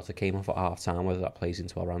fact that Jota came off at half-time, whether that plays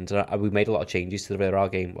into our hands. We made a lot of changes to the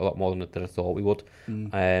Villarreal game, a lot more than I thought we would.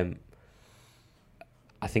 I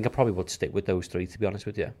think I probably would stick with those three, to be honest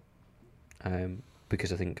with you,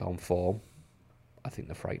 because I think on form, I think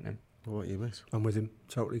they're frightening. What about you, mate? I'm with him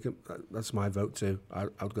totally. That's my vote too.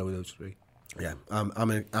 I'd go with those three. Yeah,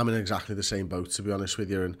 I'm in exactly the same boat, to be honest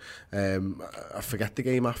with you. And I forget the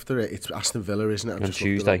game after it. It's Aston Villa, isn't it? I'm on just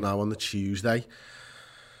Tuesday. now on the Tuesday.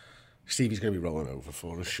 Stevie's going to be rolling over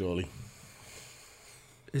for us, surely.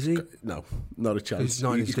 Is he? No, not a chance. He's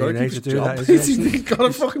not in his got to DNA keep to his do job. that, is he? He's got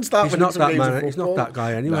to fucking start He's winning not some that games of man. He's not football. that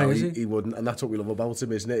guy anyway, No, is he wouldn't, and that's what we love about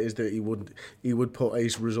him, isn't it? Is that he would put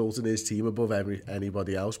his result in his team above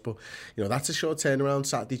anybody else. But you know, that's a short turnaround.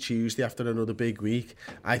 Saturday, Tuesday after another big week.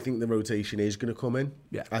 I think the rotation is going to come in.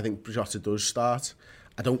 Yeah, I think Jota does start.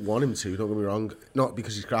 I don't want him to, don't get me wrong. Not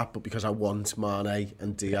because he's crap, but because I want Mane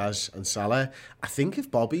and Diaz and Salah. I think if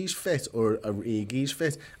Bobby's fit or Origi's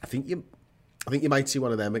fit, I think you might see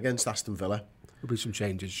one of them against Aston Villa. There'll be some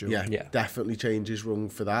changes, sure. Yeah, definitely changes rung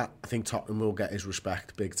for that. I think Tottenham will get his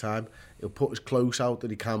respect big time. He'll put as close out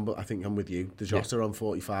that he can, but I think I'm with you. The Jota on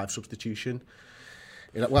 45 substitution.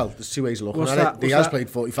 Well, there's two ways of looking at it. Diaz played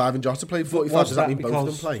 45 and Jota played 45. Does that mean both of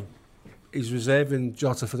them play? He's reserving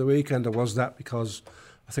Jota for the weekend, or was that because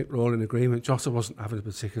I think we're all in agreement Jota wasn't having a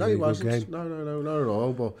particularly good game? No, not at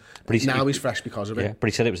all. But now he's fresh because of it. Yeah, but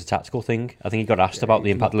he said it was a tactical thing. I think he got asked about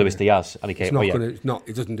the impact of Luis Diaz, and he came.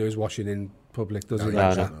 He doesn't do his washing in public, does he?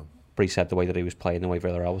 No. But he said the way that he was playing, the way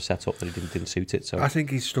Villarreal was set up, that he didn't suit it. So I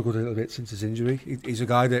think he's struggled a little bit since his injury. He's a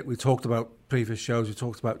guy that we talked about previous shows. We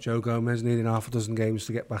talked about Joe Gomez needing half a dozen games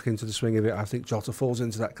to get back into the swing of it. I think Jota falls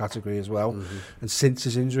into that category as well. Mm-hmm. And since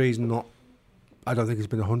his injury, I don't think he's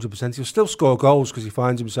been 100%. He'll still score goals because he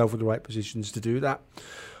finds himself in the right positions to do that.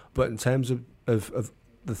 But in terms of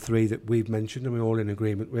the three that we've mentioned and we're all in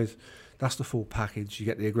agreement with, that's the full package. You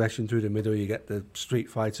get the aggression through the middle, you get the street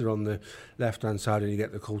fighter on the left-hand side, and you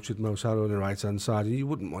get the cultured Mo Salah on the right-hand side. And you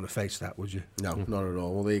wouldn't want to face that, would you? No, not at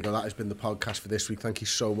all. Well, there you go. That has been the podcast for this week. Thank you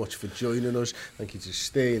so much for joining us. Thank you to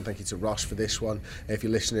Steve and thank you to Ross for this one. If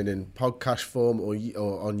you're listening in podcast form or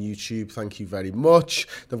on YouTube, thank you very much.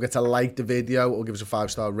 Don't forget to like the video or give us a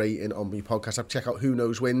 5-star rating on my podcast app. Check out Who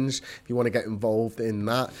Knows Wins if you want to get involved in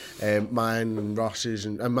that. Mine and Ross's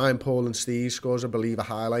and mine, Paul and Steve's scores, I believe, are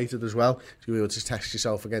highlighted as well. So you'll be able to test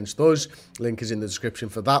yourself against us. Link is in the description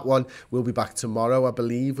for that one. We'll be back tomorrow, I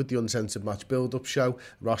believe, with the Uncensored Match build-up show.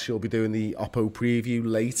 Ross, you'll be doing the Oppo preview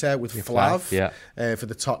later with Flav for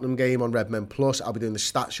the Tottenham game on Redmen Plus. I'll be doing the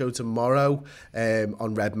stat show tomorrow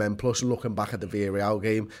on Redmen Plus, looking back at the Villarreal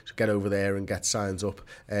game. So get over there and get signed up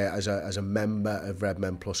as a member of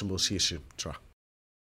Redmen Plus, and we'll see you soon. Ta-ra.